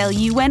should tell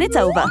you when it's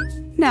over.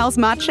 Now's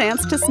my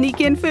chance to sneak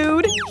in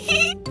food.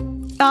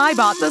 I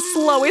bought the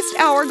slowest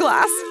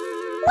hourglass.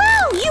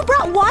 Wow, you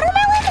brought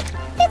watermelon?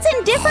 It's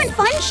in different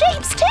fun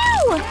shapes,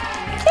 too!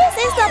 This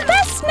is the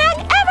best snack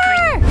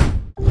ever!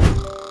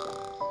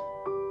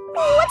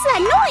 What's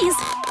that noise?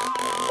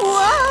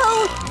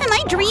 Whoa! Am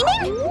I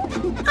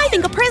dreaming? I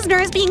think a prisoner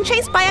is being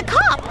chased by a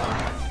cop.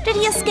 Did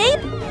he escape?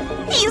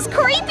 He's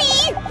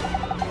creepy!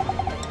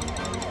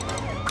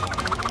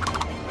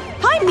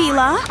 Hi,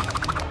 Mila.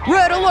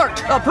 Red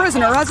alert! A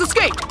prisoner has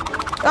escaped!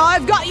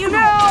 I've got you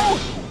now!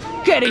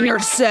 Get in your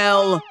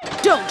cell!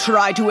 Don't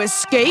try to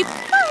escape!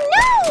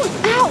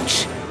 Oh, no!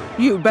 Ouch!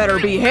 You better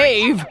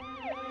behave!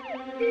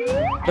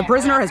 The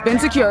prisoner has been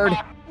secured.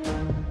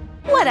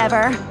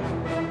 Whatever.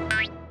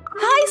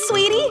 Hi,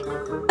 sweetie.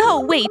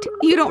 Oh, wait.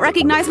 You don't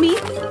recognize me?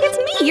 It's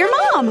me, your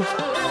mom.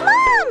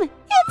 Mom!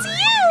 It's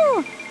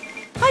you!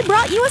 I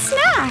brought you a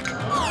snack.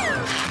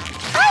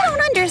 I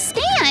don't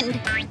understand.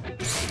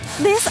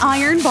 This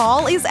iron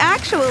ball is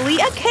actually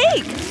a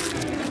cake.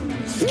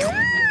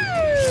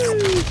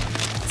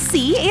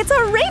 See, it's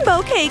a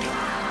rainbow cake.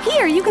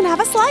 Here, you can have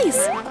a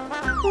slice.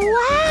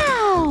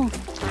 Wow!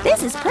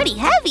 This is pretty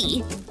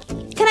heavy.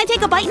 Can I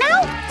take a bite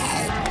now?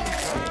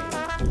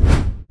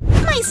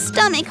 My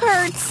stomach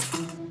hurts.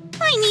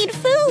 I need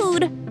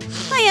food.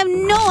 I have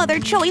no other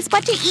choice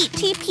but to eat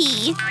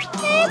TP.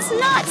 It's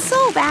not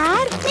so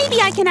bad.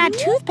 Maybe I can add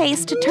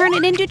toothpaste to turn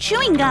it into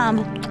chewing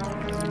gum.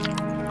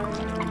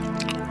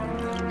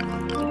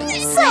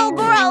 So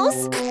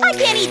gross! I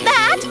can't eat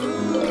that!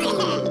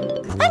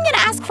 I'm gonna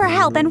ask for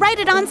help and write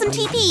it on some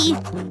TP.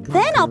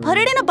 Then I'll put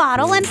it in a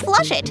bottle and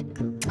flush it,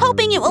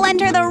 hoping it will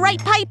enter the right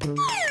pipe.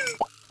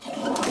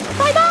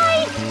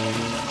 Bye-bye!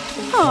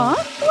 Huh?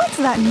 What's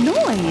that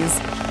noise?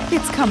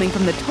 It's coming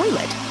from the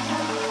toilet.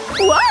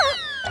 What?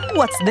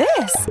 What's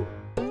this?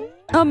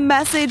 A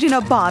message in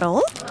a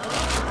bottle?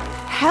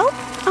 Help!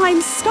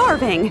 I'm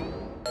starving.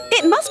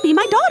 It must be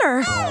my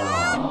daughter.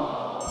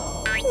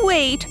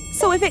 Wait,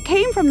 so if it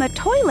came from the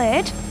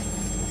toilet,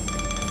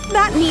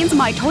 that means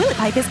my toilet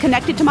pipe is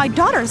connected to my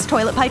daughter's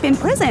toilet pipe in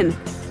prison.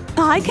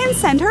 I can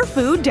send her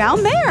food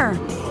down there.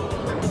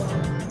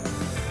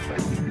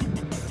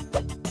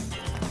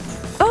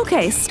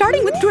 Okay,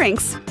 starting with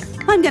drinks.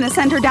 I'm gonna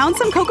send her down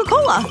some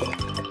Coca-Cola.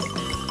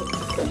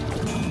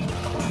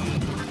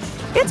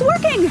 It's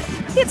working!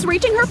 It's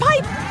reaching her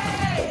pipe.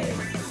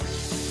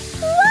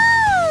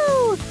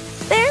 Whoa!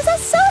 There's a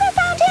soda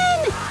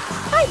fountain!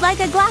 I'd like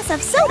a glass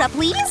of soda,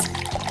 please.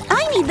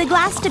 I need the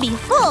glass to be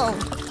full.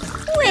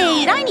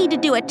 Wait, I need to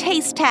do a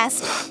taste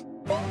test.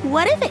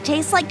 What if it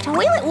tastes like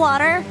toilet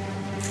water?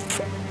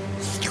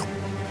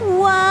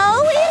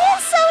 Whoa, it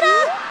is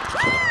soda!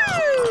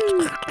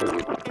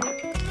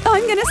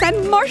 I'm gonna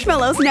send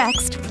marshmallows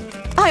next.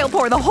 I'll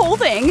pour the whole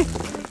thing.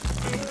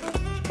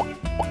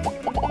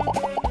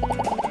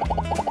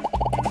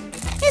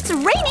 It's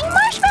raining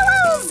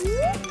marshmallows!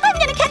 I'm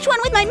gonna catch one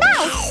with my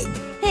mouth.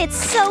 It's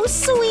so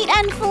sweet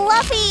and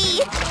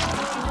fluffy.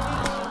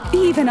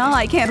 Even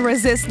I can't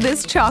resist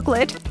this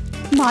chocolate.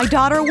 My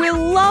daughter will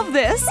love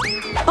this.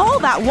 All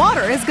that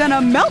water is gonna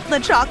melt the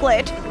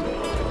chocolate.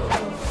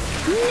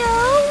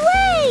 No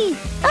way!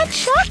 A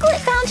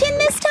chocolate fountain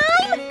this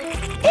time?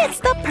 It's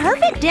the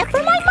perfect dip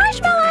for my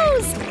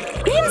marshmallows!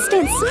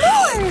 Instant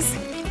s'mores!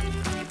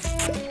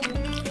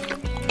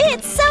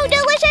 It's so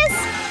delicious!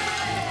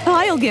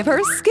 I'll give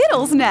her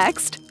Skittles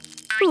next.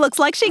 Looks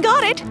like she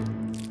got it.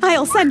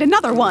 I'll send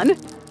another one.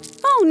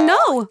 Oh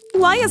no!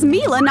 Why is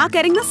Mila not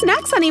getting the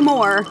snacks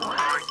anymore?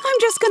 I'm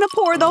just gonna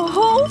pour the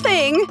whole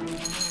thing.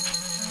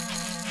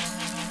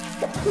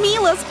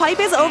 Mila's pipe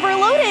is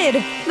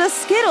overloaded. The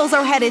Skittles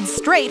are headed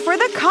straight for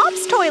the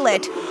cop's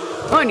toilet.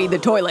 I need the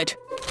toilet.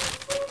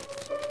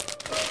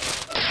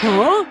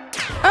 Huh?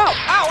 Ow!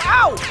 Ow!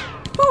 Ow!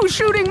 Who's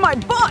shooting my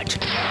butt?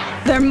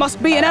 There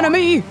must be an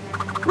enemy!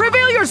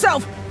 Reveal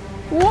yourself!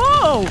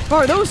 Whoa!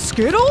 Are those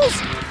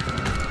Skittles?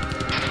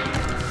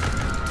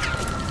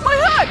 My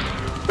hat!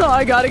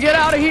 I gotta get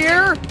out of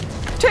here!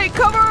 Take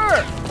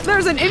cover!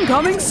 There's an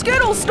incoming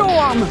Skittle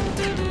storm!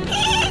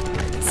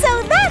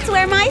 So that's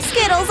where my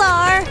Skittles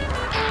are!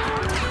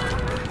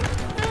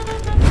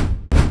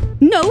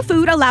 No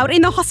food allowed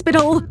in the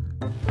hospital!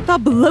 A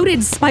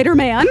bloated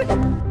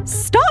Spider-Man!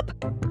 Stop!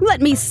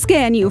 Let me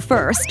scan you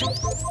first.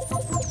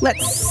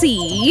 Let's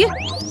see…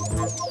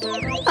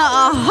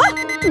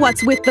 Aha!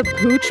 What's with the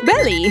pooch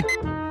belly?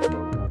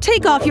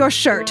 Take off your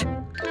shirt.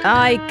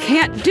 I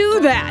can't do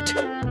that.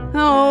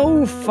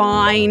 Oh,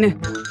 fine.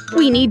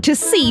 We need to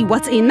see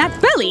what's in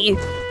that belly.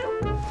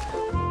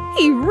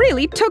 He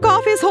really took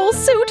off his whole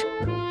suit.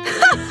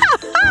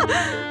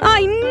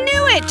 I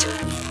knew it!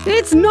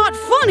 It's not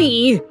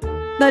funny.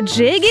 The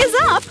jig is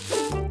up.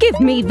 Give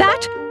me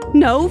that.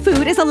 No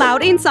food is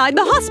allowed inside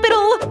the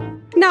hospital.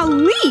 Now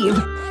leave!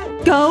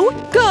 Go,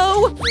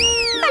 go!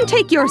 And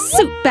take your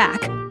suit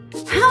back!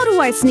 How do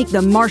I sneak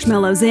the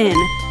marshmallows in?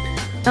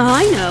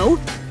 I know!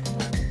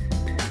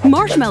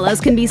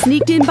 Marshmallows can be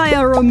sneaked in by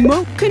a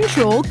remote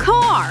control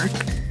car!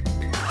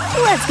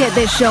 Let's get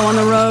this show on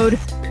the road!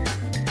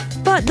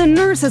 But the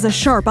nurse has a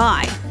sharp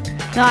eye.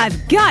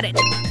 I've got it!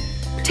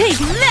 Take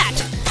that!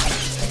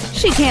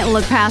 She can't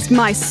look past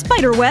my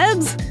spider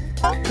webs!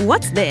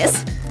 What's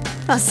this?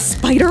 A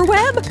spider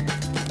web?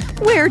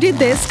 Where did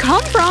this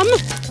come from?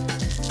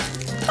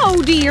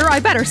 Oh dear, I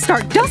better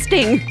start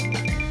dusting!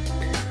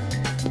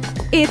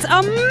 It's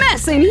a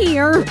mess in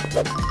here!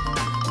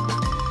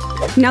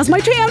 Now's my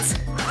chance!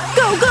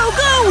 Go, go,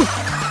 go!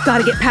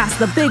 Gotta get past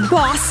the big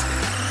boss!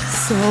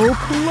 So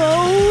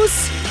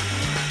close!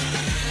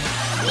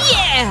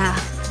 Yeah!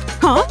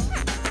 Huh?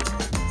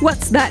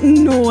 What's that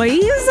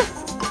noise?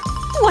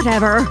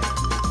 Whatever.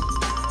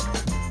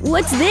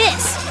 What's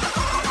this?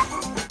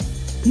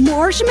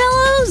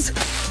 Marshmallows?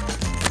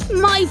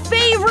 My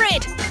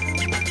favorite!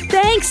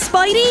 Thanks,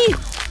 Spidey!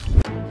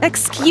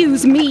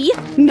 Excuse me,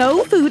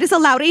 no food is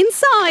allowed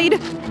inside!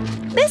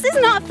 This is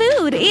not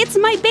food, it's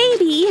my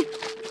baby!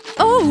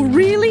 Oh,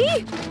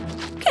 really?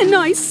 Can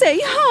I say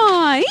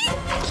hi?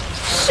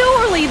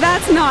 Surely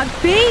that's not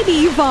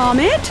baby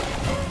vomit!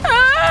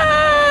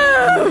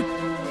 Ah!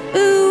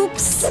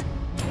 Oops!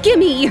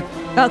 Gimme!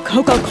 A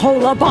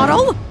Coca-Cola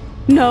bottle?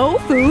 No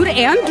food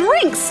and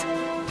drinks!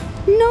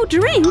 No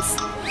drinks?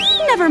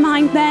 Never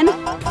mind then.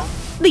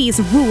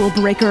 These rule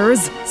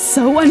breakers,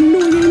 so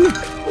annoying!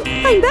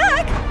 I'm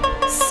back!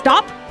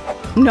 Stop!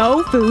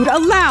 No food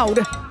allowed!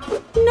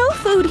 No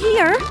food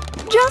here,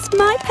 just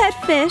my pet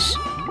fish.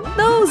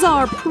 Those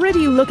are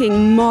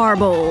pretty-looking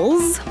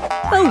marbles.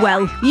 Oh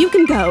well, you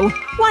can go.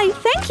 Why,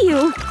 thank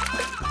you!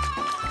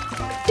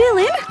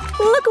 Dylan,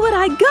 look what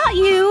I got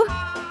you!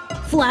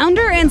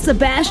 Flounder and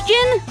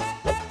Sebastian?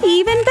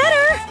 Even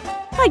better!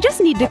 I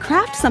just need to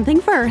craft something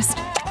first.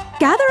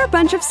 Gather a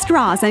bunch of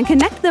straws and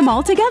connect them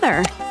all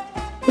together.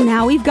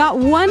 Now we've got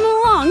one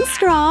long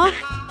straw.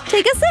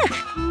 Take a sip.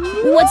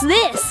 What's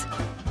this?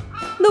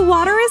 The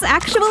water is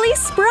actually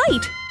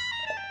Sprite.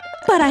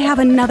 But I have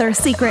another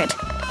secret.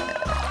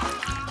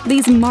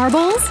 These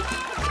marbles?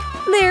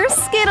 They're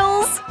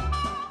Skittles.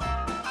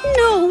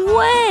 No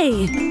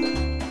way!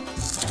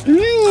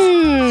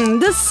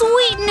 The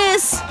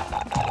sweetness!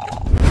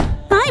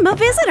 I'm a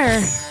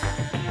visitor.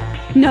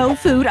 No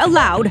food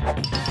allowed.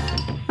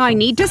 I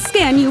need to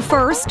scan you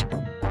first.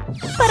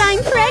 But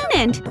I'm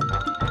pregnant.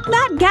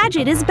 That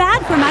gadget is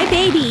bad for my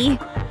baby.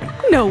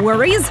 No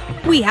worries.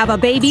 We have a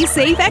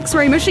baby-safe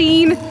X-ray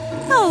machine.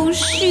 Oh,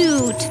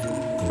 shoot.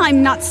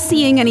 I'm not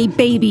seeing any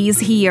babies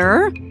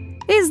here.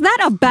 Is that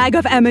a bag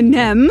of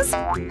M&Ms?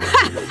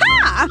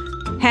 Ha-ha!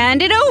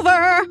 Hand it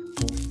over!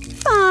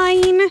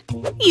 Fine.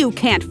 You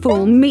can't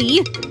fool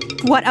me.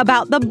 What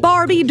about the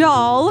Barbie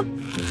doll?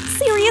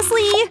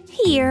 Seriously?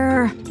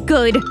 Here.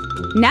 Good.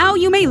 Now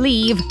you may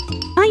leave.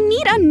 I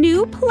need a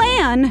new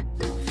plan.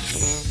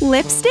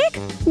 Lipstick?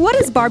 What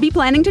is Barbie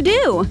planning to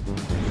do?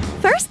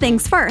 First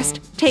things first,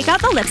 take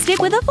out the lipstick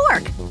with a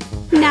fork.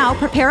 Now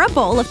prepare a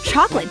bowl of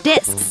chocolate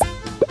discs.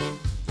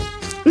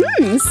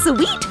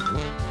 Sweet!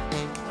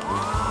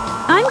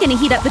 I'm gonna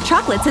heat up the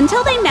chocolates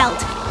until they melt.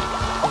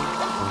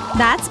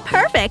 That's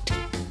perfect!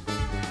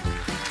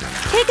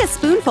 Take a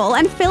spoonful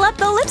and fill up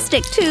the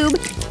lipstick tube.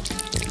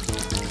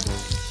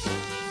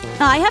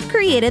 I have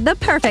created the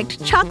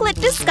perfect chocolate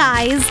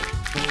disguise.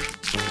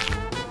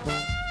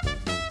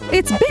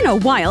 It's been a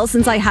while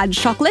since I had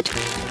chocolate.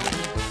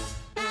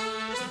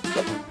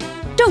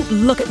 Don't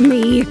look at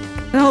me!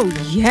 Oh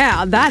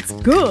yeah, that's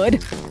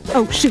good!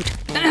 Oh shoot!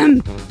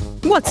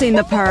 What's in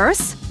the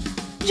purse?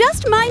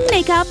 Just my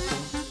makeup.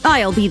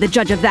 I'll be the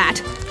judge of that.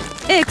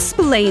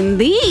 Explain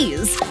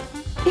these.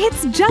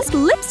 It's just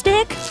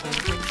lipstick.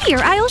 Here,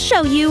 I'll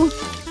show you.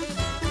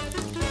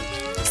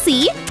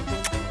 See?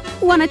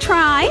 Wanna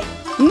try?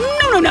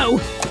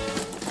 No!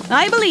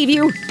 I believe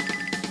you.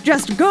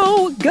 Just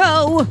go,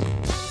 go.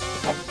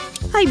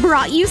 I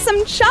brought you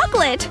some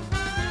chocolate.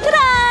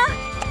 Ta-da!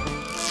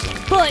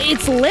 But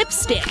it's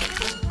lipstick.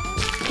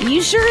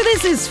 You sure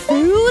this is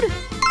food?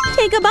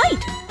 Take a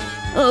bite.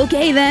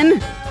 Okay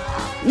then.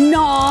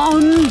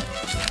 Nom!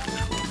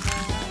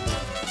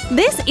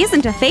 This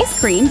isn't a face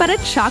cream, but a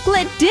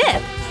chocolate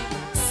dip.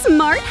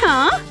 Smart,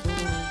 huh?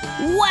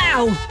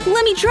 Wow!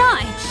 Let me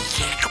try.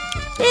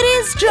 It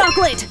is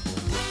chocolate!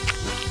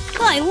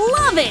 I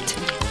love it!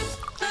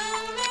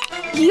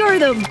 You're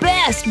the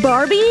best,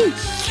 Barbie!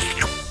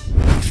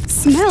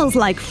 Smells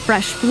like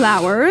fresh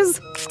flowers.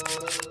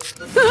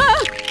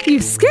 Ah, you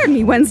scared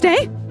me,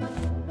 Wednesday!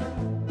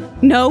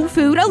 No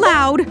food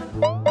allowed!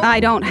 I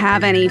don't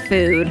have any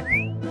food.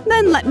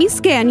 Then let me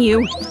scan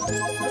you.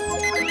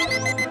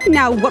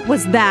 Now what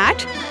was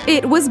that?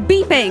 It was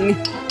beeping!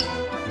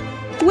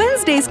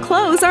 Wednesday's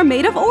clothes are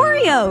made of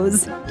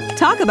Oreos!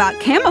 Talk about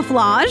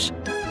camouflage!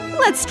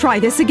 Let's try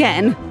this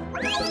again.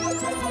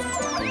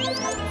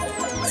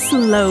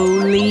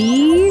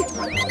 Slowly…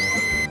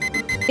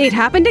 It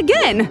happened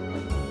again!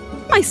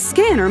 My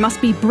scanner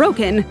must be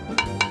broken.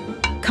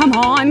 Come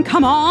on,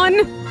 come on!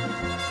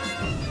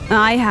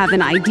 I have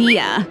an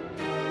idea.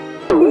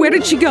 Where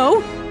did she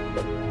go?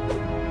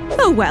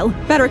 Oh well,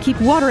 better keep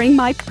watering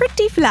my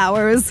pretty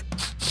flowers.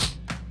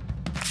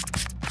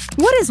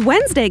 What is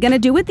Wednesday gonna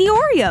do with the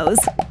Oreos?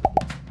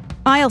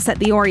 I'll set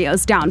the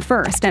Oreos down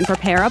first and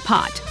prepare a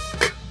pot.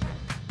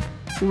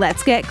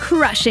 Let's get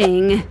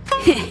crushing.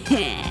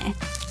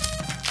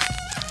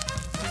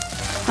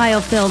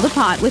 I'll fill the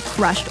pot with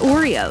crushed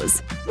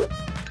Oreos.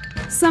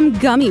 Some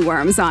gummy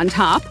worms on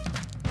top.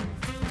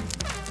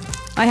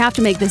 I have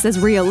to make this as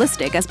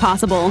realistic as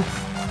possible.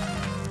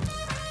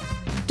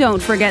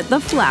 Don't forget the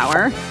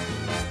flour.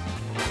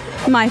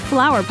 My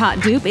flower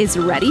pot dupe is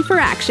ready for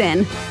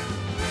action.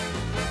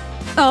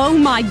 Oh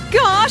my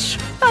gosh!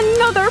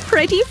 Another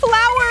pretty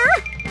flower!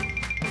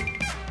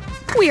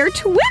 We're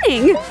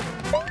twinning!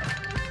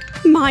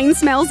 Mine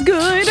smells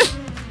good!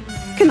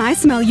 Can I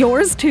smell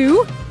yours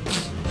too?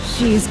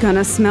 She's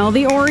gonna smell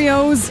the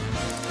Oreos.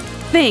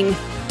 Thing,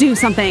 do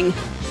something.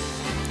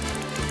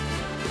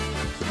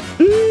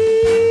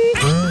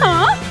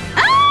 Huh?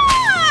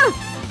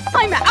 Ah!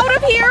 I'm out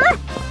of here!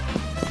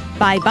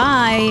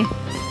 Bye-bye.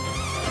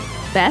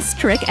 Best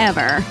trick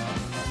ever.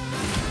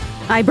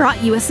 I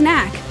brought you a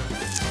snack.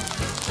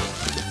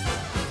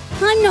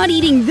 I'm not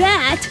eating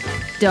that!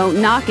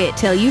 Don't knock it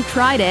till you've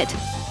tried it.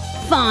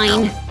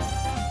 Fine.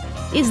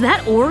 Is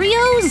that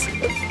Oreos?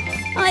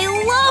 I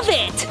love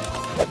it!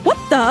 What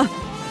the?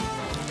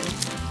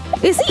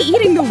 Is he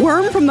eating the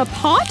worm from the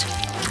pot?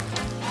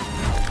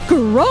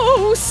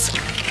 Gross!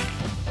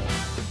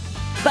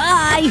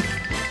 Bye!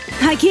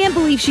 I can't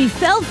believe she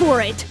fell for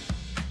it!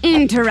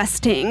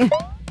 Interesting.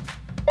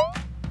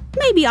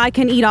 Maybe I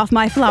can eat off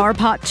my flower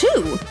pot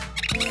too.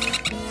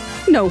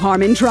 No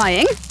harm in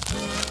trying.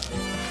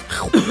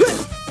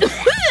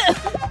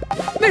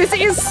 This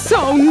is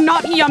so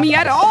not yummy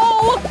at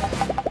all!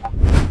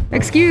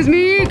 Excuse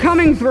me,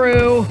 coming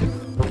through.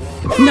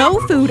 No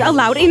food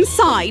allowed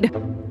inside.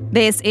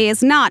 This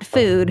is not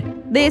food.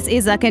 This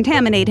is a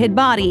contaminated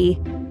body.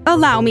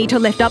 Allow me to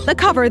lift up the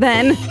cover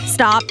then.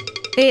 Stop.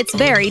 It's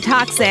very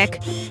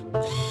toxic.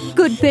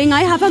 Good thing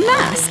I have a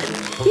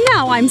mask.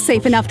 Now I'm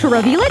safe enough to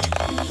reveal it.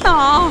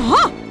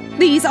 Aha!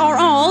 These are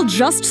all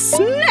just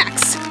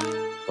snacks.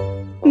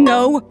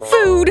 No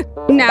food.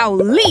 Now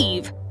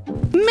leave.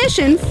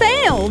 Mission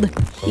failed.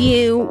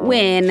 You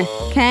win.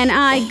 Can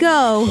I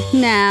go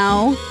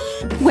now?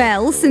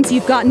 Well, since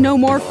you've got no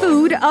more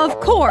food, of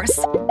course.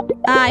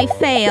 I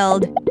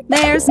failed.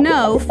 There's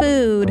no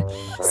food.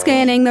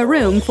 Scanning the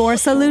room for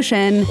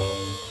solution.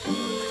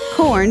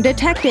 Corn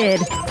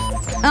detected.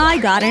 I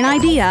got an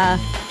idea.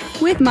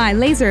 With my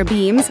laser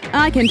beams,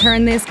 I can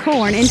turn this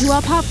corn into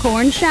a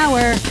popcorn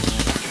shower.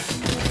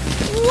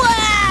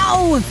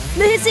 Wow!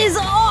 This is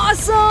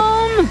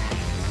awesome!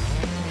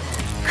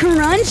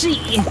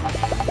 Crunchy!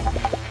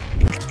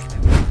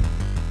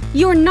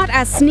 You're not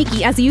as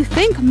sneaky as you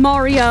think,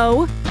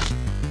 Mario!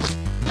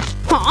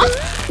 Huh?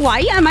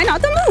 Why am I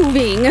not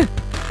moving?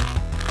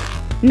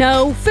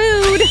 No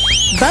food!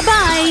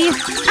 Bye-bye!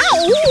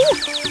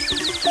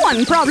 Ow!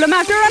 One problem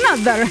after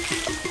another!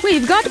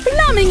 We've got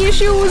plumbing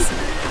issues!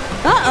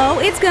 Uh-oh,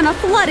 it's gonna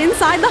flood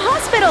inside the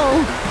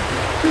hospital!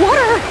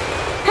 Water!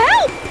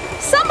 Help!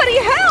 Somebody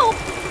help!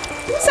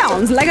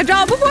 Sounds like a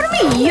job for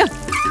me!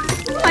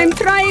 I'm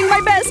trying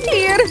my best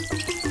here!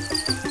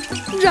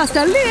 Just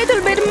a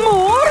little bit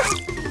more!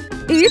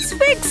 It's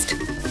fixed!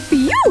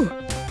 Phew!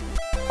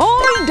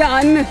 All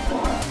done!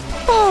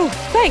 Oh,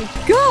 thank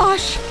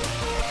gosh!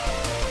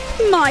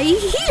 My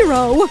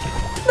hero!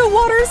 The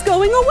water's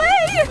going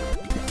away!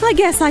 I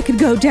guess I could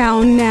go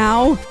down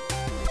now.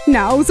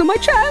 Now's my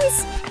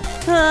chance!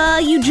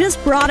 You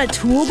just brought a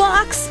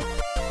toolbox?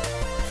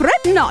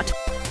 Fret not!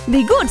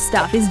 The good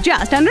stuff is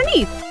just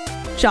underneath.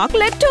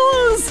 Chocolate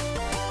tools!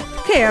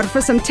 Care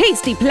for some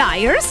tasty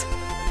pliers?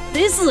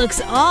 This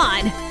looks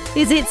odd.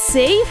 Is it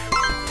safe?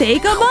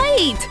 Take a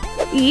bite!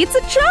 It's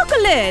a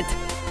chocolate!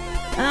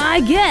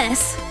 I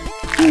guess.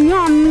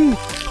 Yum!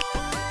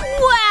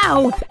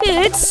 Wow!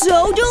 It's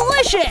so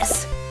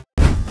delicious!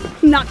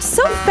 Not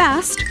so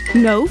fast!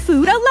 No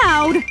food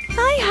allowed!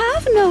 I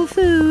have no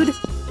food!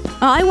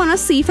 I want to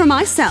see for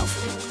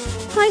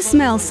myself. I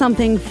smell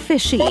something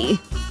fishy.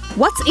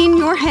 What's in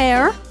your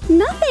hair?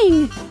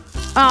 Nothing!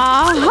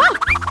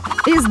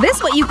 Aha! Is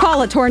this what you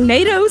call a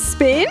tornado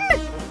spin?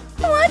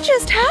 What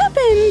just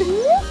happened?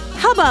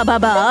 Hubba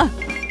bubba!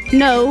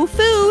 No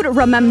food,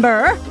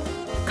 remember?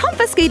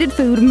 Confiscated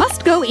food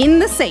must go in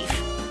the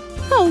safe.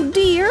 Oh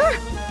dear!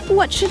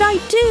 What should I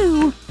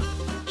do?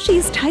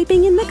 She's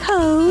typing in the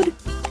code.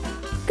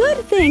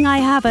 Good thing I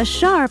have a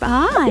sharp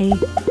eye.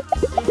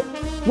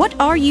 What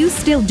are you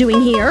still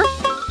doing here?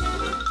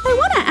 I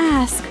want to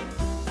ask.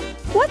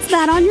 What's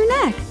that on your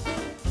neck?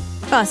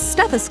 A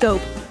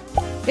stethoscope.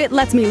 It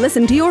lets me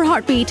listen to your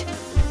heartbeat.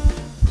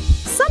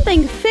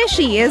 Something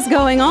fishy is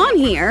going on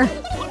here.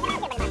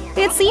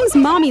 It seems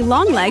Mommy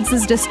Longlegs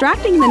is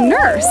distracting the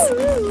nurse.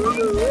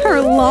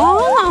 Her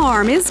long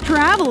arm is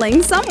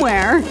traveling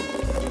somewhere.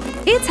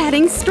 It's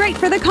heading straight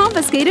for the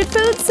confiscated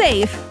food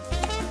safe.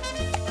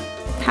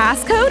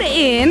 Passcode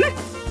in.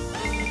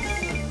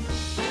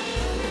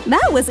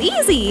 That was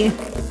easy!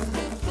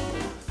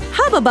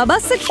 Hubba Bubba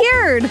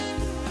secured!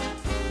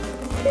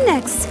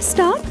 Next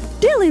stop,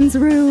 Dylan's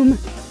room.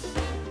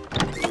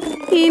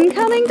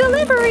 Incoming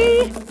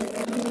delivery!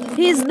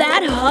 Is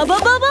that Hubba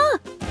Bubba?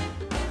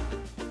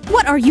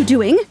 What are you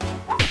doing?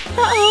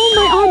 Uh-oh,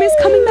 my arm is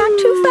coming back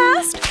too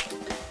fast!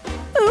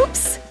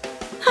 Oops!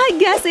 I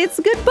guess it's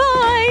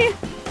goodbye!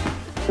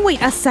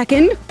 Wait a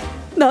second!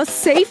 The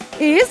safe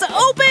is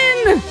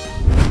open!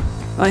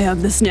 I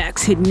have the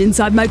snacks hidden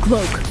inside my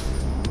cloak.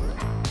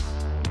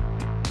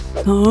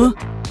 Huh?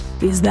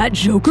 Is that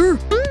Joker?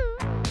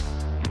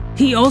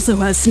 He also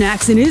has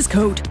snacks in his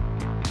coat.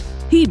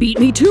 He beat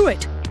me to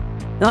it.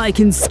 I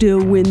can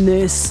still win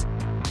this.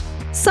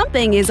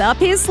 Something is up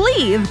his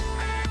sleeve.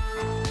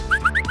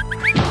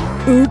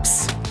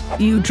 Oops.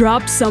 You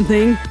dropped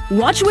something.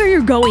 Watch where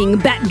you're going,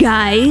 bat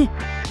guy!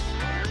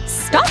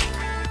 Stop!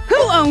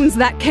 Who owns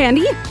that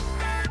candy?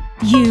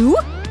 You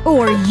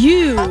or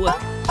you?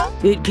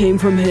 It came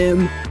from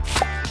him.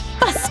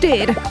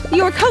 Busted!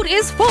 Your coat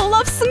is full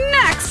of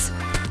snacks!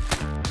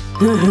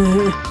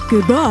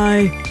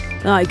 Goodbye.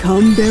 I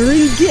come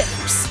bearing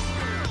gifts.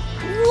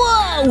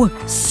 Whoa!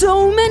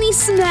 So many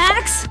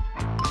snacks?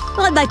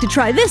 I'd like to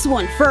try this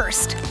one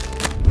first.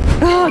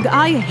 Ugh,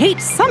 I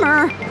hate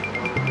summer!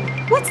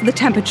 What's the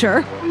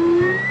temperature?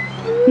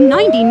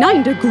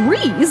 99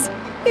 degrees?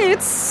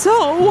 It's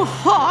so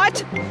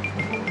hot!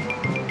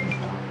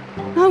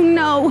 Oh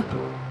no!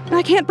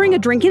 I can't bring a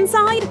drink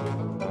inside?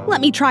 Let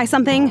me try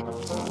something.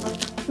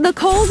 The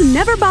cold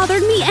never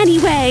bothered me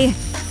anyway!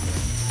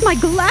 My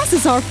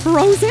glasses are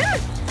frozen?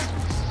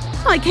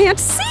 I can't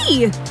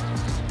see!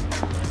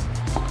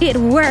 It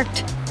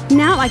worked!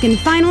 Now I can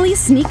finally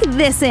sneak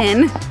this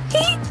in!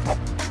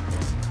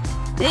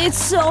 It's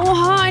so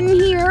hot in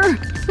here!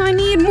 I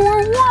need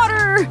more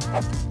water!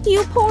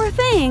 You poor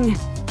thing!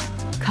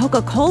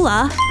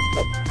 Coca-Cola?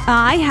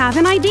 I have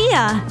an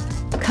idea!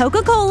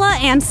 Coca-Cola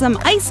and some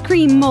ice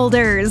cream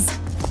molders!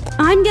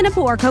 I'm gonna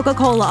pour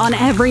Coca-Cola on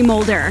every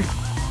molder.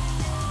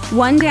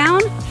 1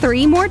 down,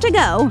 3 more to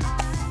go.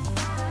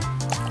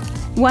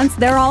 Once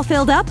they're all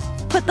filled up,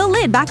 put the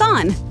lid back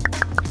on.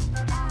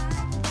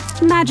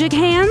 Magic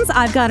hands,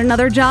 I've got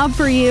another job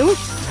for you.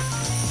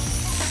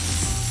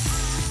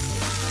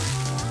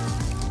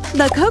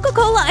 The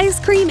Coca-Cola ice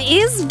cream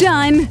is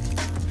done!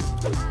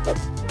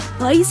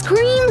 Ice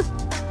cream?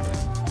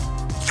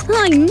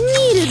 I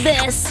needed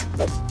this!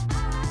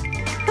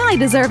 I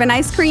deserve an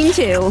ice cream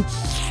too.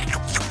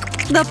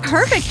 The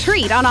perfect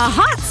treat on a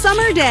hot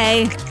summer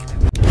day!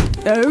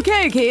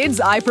 Okay, kids,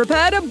 I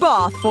prepared a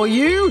bath for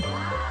you.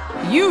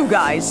 You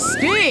guys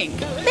stink!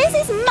 This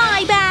is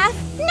my bath!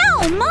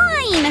 No,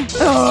 mine!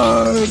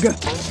 Ugh!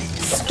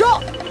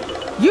 Stop!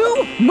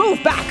 You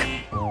move back!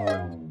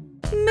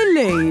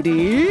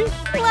 Milady?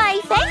 Why,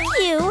 thank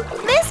you!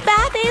 This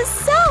bath is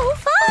so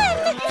fun!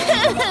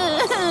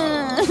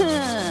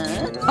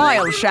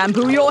 I'll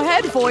shampoo your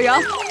head for ya.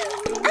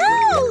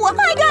 Ow!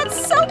 I got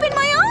soap in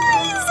my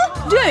eyes!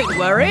 Don't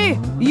worry,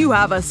 you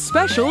have a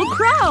special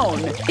crown.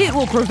 It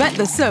will prevent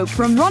the soap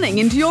from running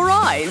into your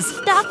eyes.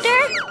 Doctor?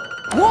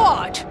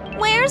 What?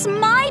 Where's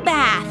my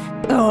bath?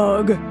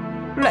 Ugh.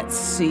 Let's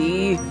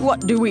see,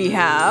 what do we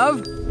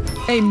have?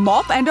 A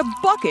mop and a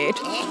bucket?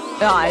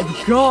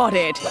 I've got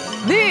it!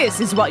 This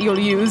is what you'll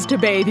use to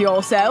bathe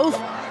yourself!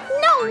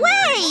 No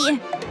way!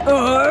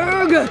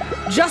 Ugh!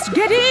 Just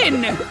get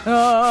in!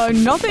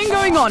 Nothing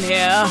going on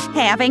here.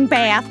 Having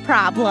bath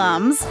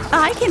problems?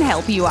 I can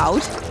help you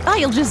out.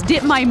 I'll just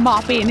dip my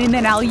mop in and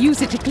then I'll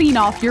use it to clean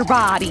off your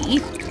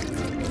body.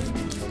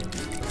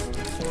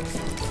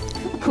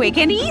 Quick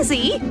and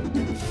easy.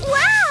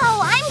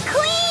 Wow, I'm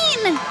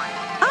clean!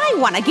 I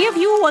want to give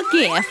you a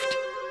gift.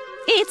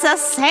 It's a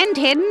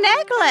scented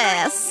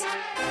necklace.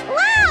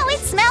 Wow, it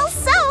smells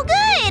so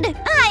good!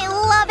 I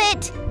love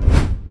it!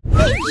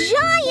 A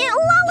giant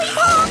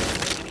lollipop!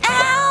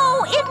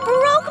 Ow! It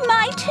broke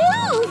my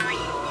tooth!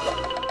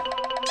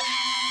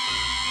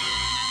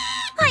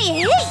 I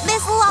hate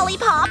this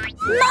lollipop!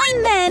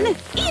 Mine then!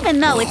 Even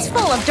though it's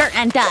full of dirt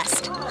and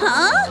dust.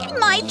 Huh?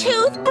 My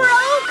tooth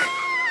broke!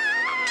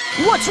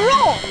 What's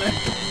wrong?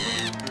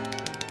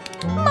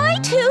 My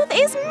tooth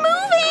is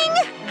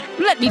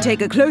moving! Let me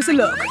take a closer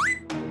look.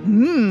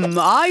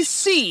 I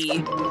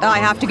see. I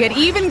have to get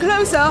even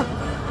closer.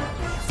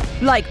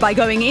 Like by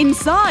going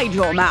inside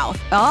your mouth.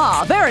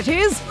 Ah, there it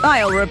is.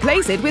 I'll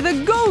replace it with a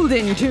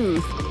golden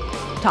tooth.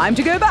 Time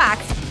to go back.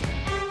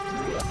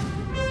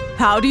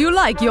 How do you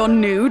like your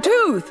new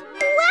tooth?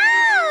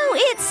 Wow!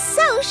 It's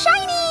so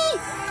shiny!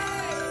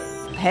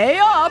 Pay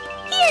up.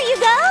 Here you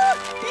go!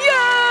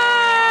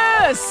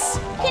 Yes!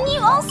 Can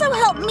you also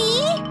help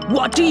me?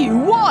 What do you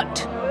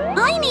want?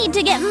 I need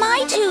to get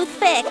my tooth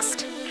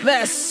fixed.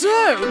 They're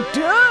so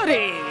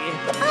dirty.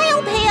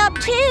 I'll pay up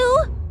too.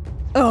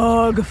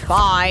 Ugh,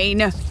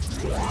 fine.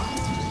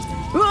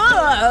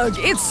 Ugh,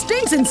 it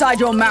stinks inside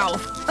your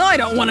mouth. I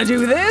don't want to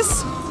do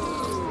this.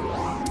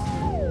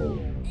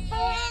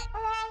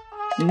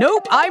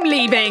 Nope, I'm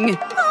leaving.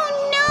 Oh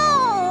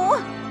no!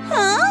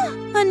 Huh?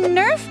 A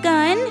Nerf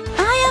gun?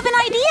 I have an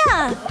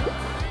idea.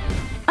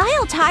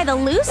 I'll tie the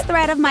loose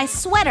thread of my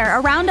sweater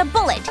around a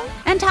bullet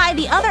and tie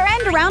the other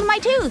end around my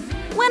tooth.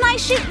 When I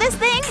shoot this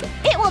thing,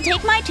 it will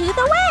take my tooth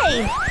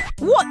away.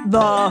 What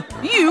the?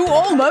 You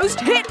almost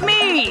hit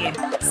me!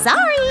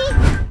 Sorry!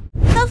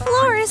 The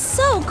floor is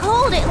so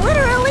cold it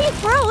literally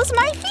froze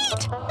my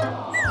feet.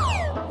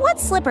 What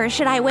slippers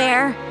should I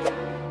wear?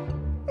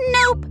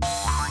 Nope.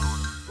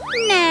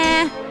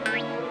 Nah.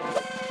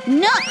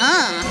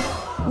 Nuh-uh.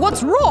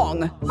 What's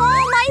wrong?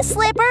 All my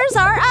slippers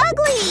are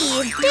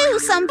ugly! Do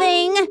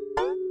something!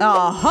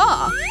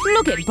 Aha!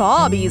 Look at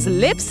Barbie's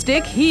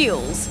lipstick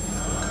heels.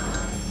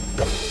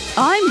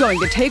 I'm going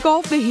to take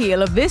off the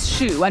heel of this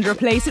shoe and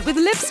replace it with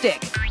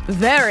lipstick.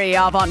 Very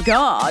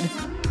avant-garde.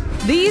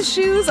 These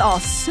shoes are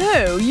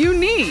so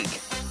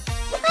unique.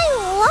 I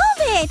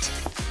love it!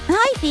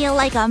 I feel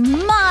like a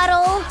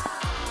model.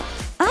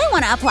 I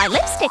want to apply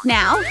lipstick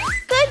now.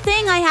 Good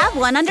thing I have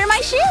one under my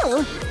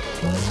shoe.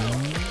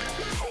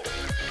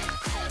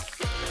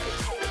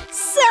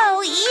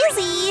 So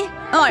easy!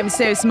 I'm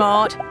so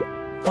smart.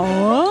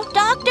 Huh?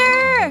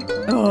 Doctor!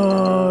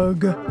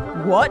 Ugh.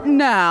 What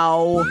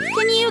now?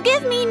 Can you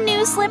give me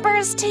new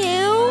slippers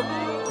too?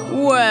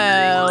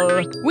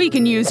 Well, we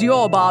can use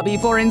your Barbie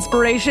for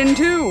inspiration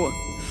too.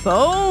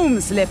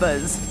 Foam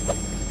slippers.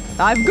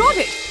 I've got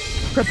it!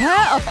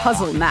 Prepare a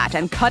puzzle mat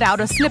and cut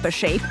out a slipper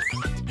shape.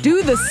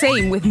 Do the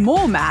same with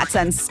more mats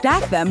and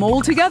stack them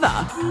all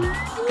together.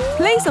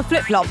 Place a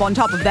flip-flop on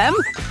top of them.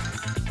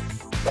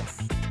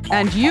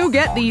 And you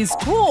get these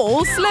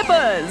tall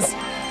slippers.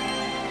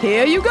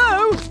 Here you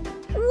go.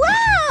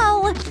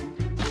 Wow!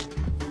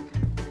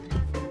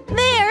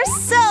 They're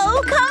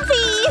so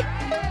comfy!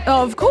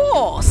 Of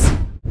course.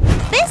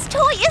 This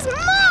toy is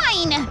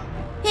mine!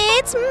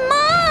 It's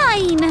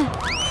mine!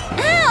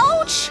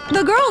 Ouch!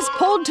 The girls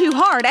pulled too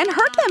hard and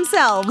hurt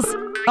themselves.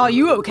 Are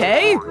you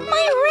okay?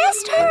 My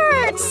wrist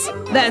hurts!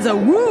 There's a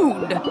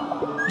wound.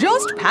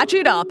 Just patch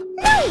it up.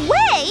 No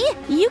way!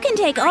 You can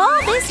take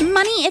all this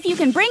money if you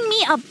can bring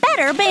me a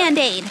better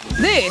Band-Aid.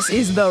 This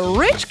is the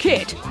Rich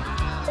Kit.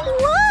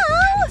 Whoa!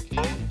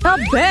 A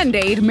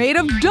Band-Aid made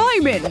of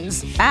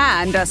diamonds.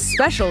 And a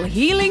special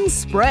healing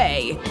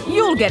spray.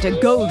 You'll get a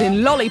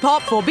golden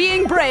lollipop for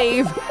being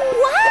brave.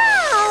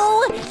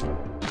 Wow!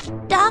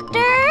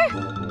 Doctor?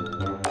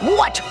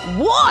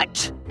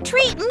 What?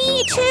 Treat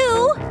me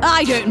too!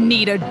 I don't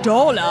need $1.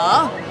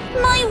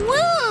 My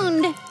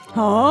wound!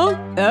 Huh?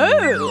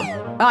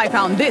 Oh! I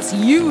found this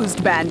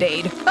used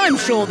Band-Aid. I'm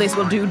sure this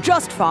will do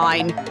just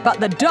fine. But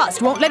the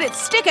dust won't let it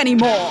stick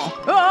anymore.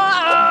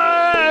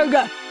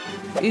 Ugh!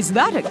 Is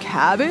that a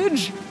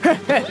cabbage?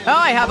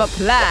 I have a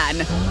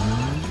plan.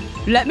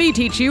 Let me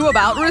teach you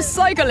about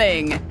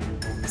recycling.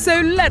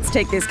 So let's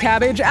take this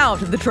cabbage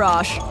out of the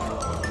trash.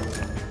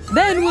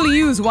 Then we'll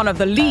use one of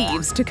the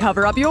leaves to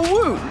cover up your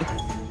wound.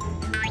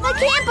 I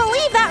can't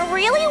believe that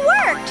really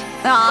worked!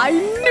 I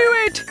knew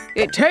it!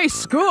 It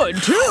tastes good,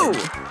 too!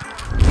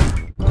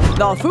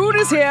 The food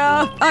is here!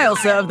 I'll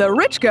serve the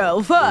rich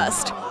girl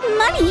first.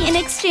 Money in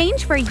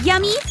exchange for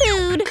yummy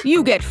food.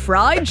 You get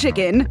fried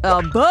chicken,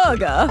 a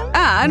burger,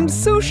 and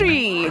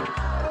sushi.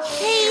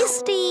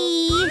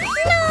 Tasty!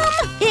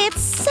 Nom!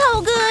 It's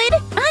so good!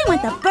 I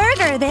want the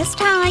burger this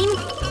time.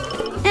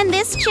 And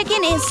this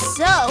chicken is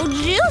so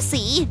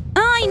juicy.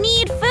 I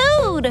need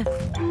food.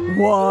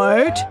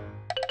 What?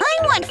 I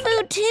want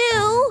food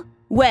too.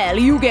 Well,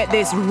 you get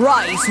this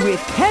rice with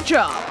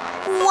ketchup.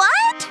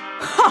 What?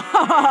 Ha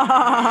ha ha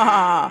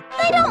ha!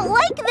 I don't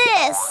like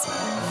this.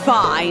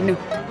 Fine.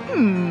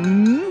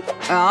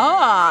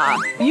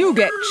 You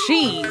get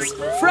cheese,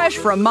 fresh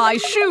from my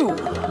shoe.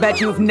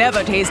 Bet you've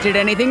never tasted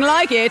anything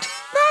like it.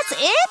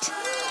 That's it?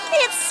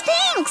 It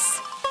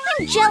stinks.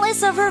 I'm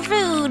jealous of her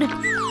food.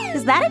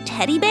 Is that a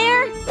teddy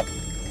bear?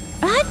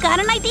 I've got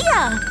an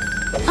idea.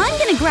 I'm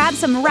gonna grab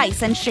some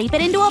rice and shape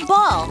it into a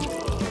ball.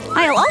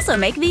 I'll also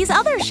make these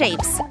other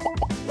shapes.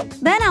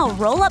 Then I'll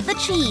roll up the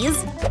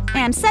cheese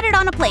and set it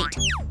on a plate.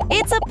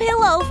 It's a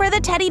pillow for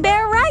the teddy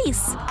bear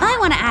rice. I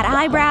want to add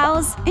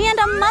eyebrows and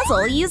a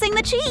muzzle using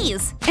the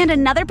cheese. And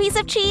another piece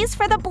of cheese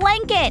for the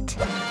blanket.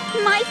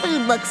 My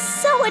food looks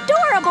so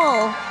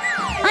adorable.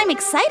 I'm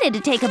excited to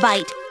take a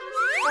bite.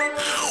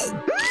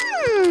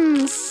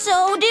 Mmm,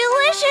 so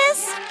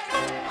delicious.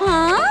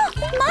 Huh?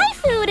 My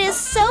food is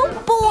so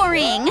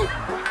boring.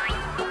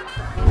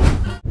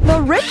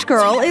 The rich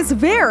girl is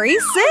very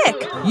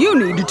sick. You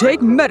need to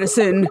take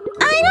medicine.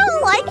 I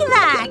don't like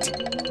that.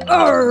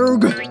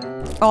 Arrgh!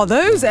 Are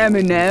those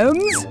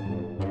M&Ms?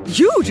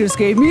 You just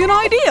gave me an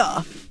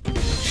idea.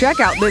 Check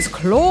out this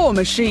claw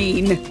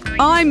machine.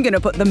 I'm gonna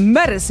put the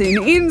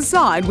medicine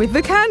inside with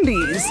the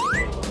candies.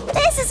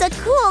 This is a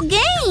cool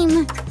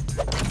game.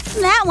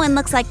 That one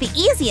looks like the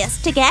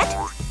easiest to get.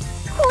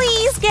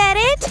 Please get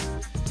it.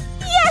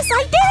 Yes,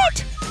 I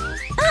did it.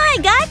 I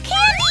got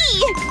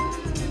candy.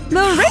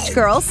 The rich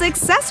girl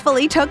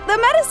successfully took the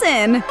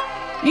medicine.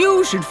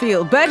 You should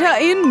feel better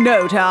in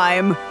no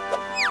time.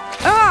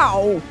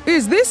 Ow!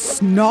 Is this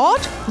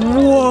snot?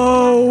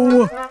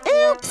 Whoa!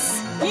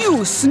 Oops.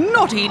 You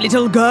snotty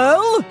little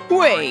girl!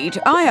 Wait,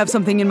 I have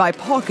something in my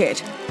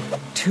pocket.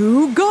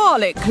 2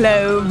 garlic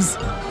cloves.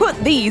 Put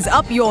these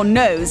up your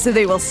nose so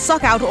they will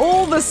suck out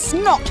all the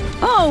snot.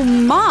 Oh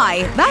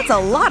my, that's a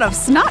lot of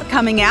snot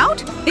coming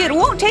out. It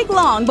won't take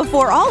long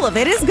before all of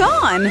it is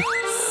gone.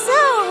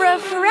 So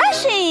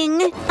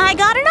refreshing! I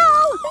got it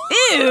all!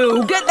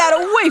 Ew, get that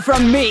away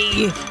from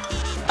me!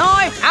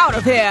 I'm out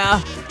of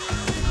here!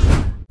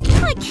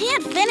 I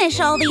can't finish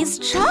all these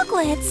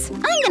chocolates.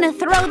 I'm gonna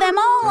throw them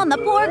all on the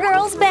poor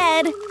girl's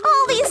bed.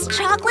 All these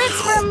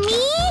chocolates for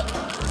me?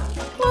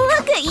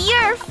 Look at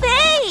your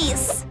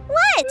face!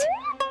 What?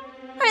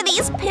 Are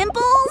these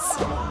pimples?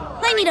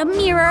 I need a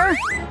mirror.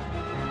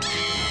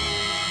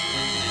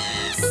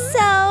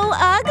 So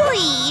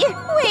ugly.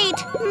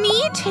 Wait,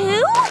 me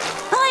too?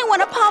 I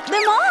want to pop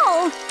them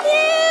all.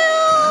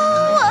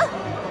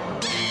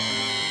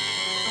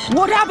 Ew!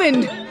 What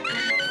happened?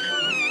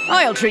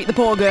 I'll treat the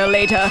poor girl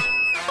later.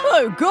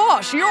 Oh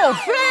gosh, your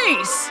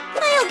face!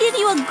 I'll give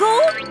you a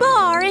gold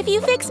bar if you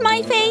fix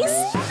my face.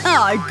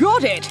 I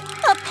got it!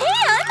 A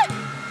pan?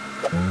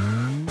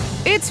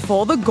 It's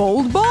for the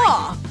gold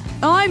bar.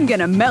 I'm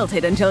gonna melt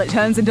it until it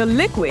turns into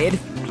liquid.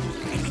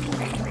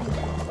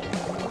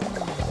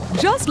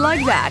 Just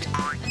like that.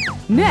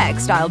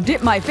 Next, I'll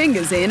dip my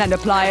fingers in and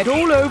apply it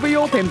all over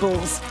your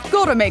pimples.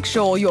 Gotta make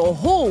sure your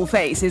whole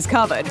face is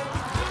covered.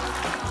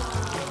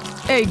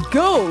 A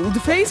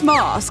gold face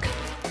mask.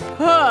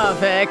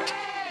 Perfect.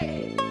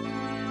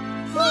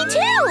 Me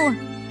too!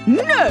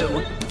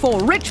 No! For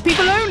rich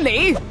people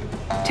only!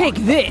 Take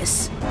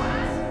this.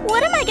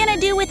 What am I gonna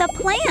do with a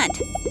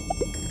plant?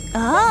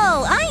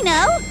 Oh, I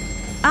know!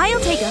 I'll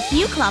take a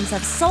few clumps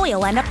of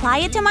soil and apply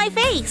it to my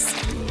face.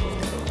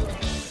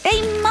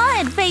 A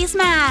mud face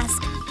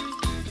mask!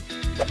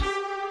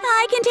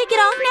 I can take it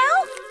off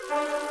now?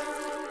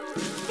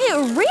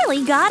 It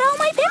really got all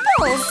my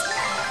pimples!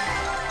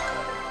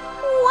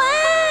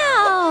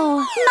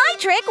 Wow! My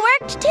trick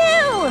worked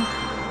too!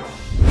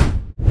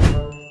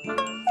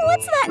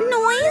 What's that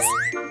noise?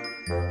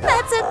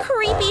 That's a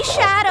creepy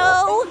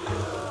shadow!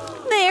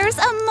 There's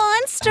a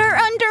monster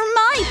under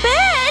my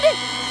bed!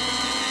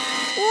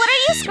 What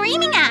are you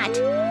screaming at?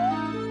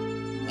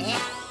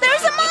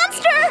 There's a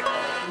monster!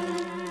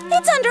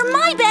 It's under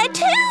my bed,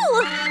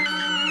 too!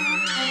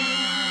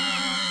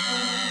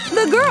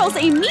 The girls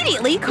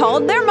immediately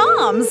called their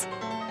moms.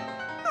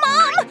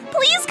 Mom,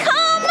 please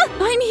come!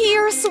 I'm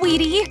here,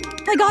 sweetie.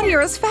 I got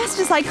here as fast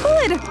as I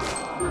could.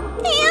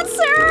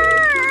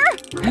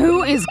 Answer!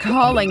 Who is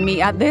calling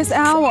me at this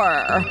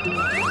hour?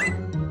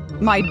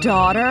 My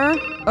daughter?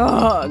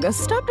 Ugh,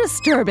 stop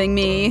disturbing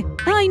me.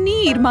 I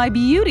need my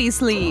beauty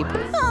sleep.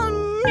 Oh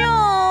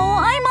no,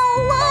 I'm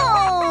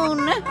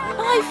alone!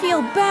 I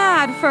feel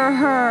bad for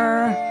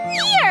her.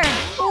 Here!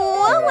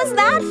 What was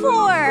that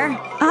for?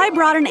 I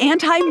brought an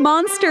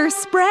anti-monster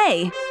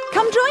spray.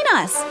 Come join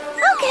us.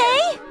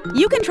 Okay.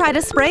 You can try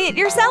to spray it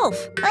yourself.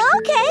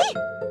 Okay.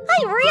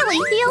 I really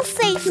feel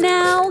safe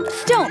now.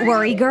 Don't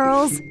worry,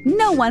 girls.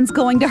 No one's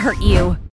going to hurt you.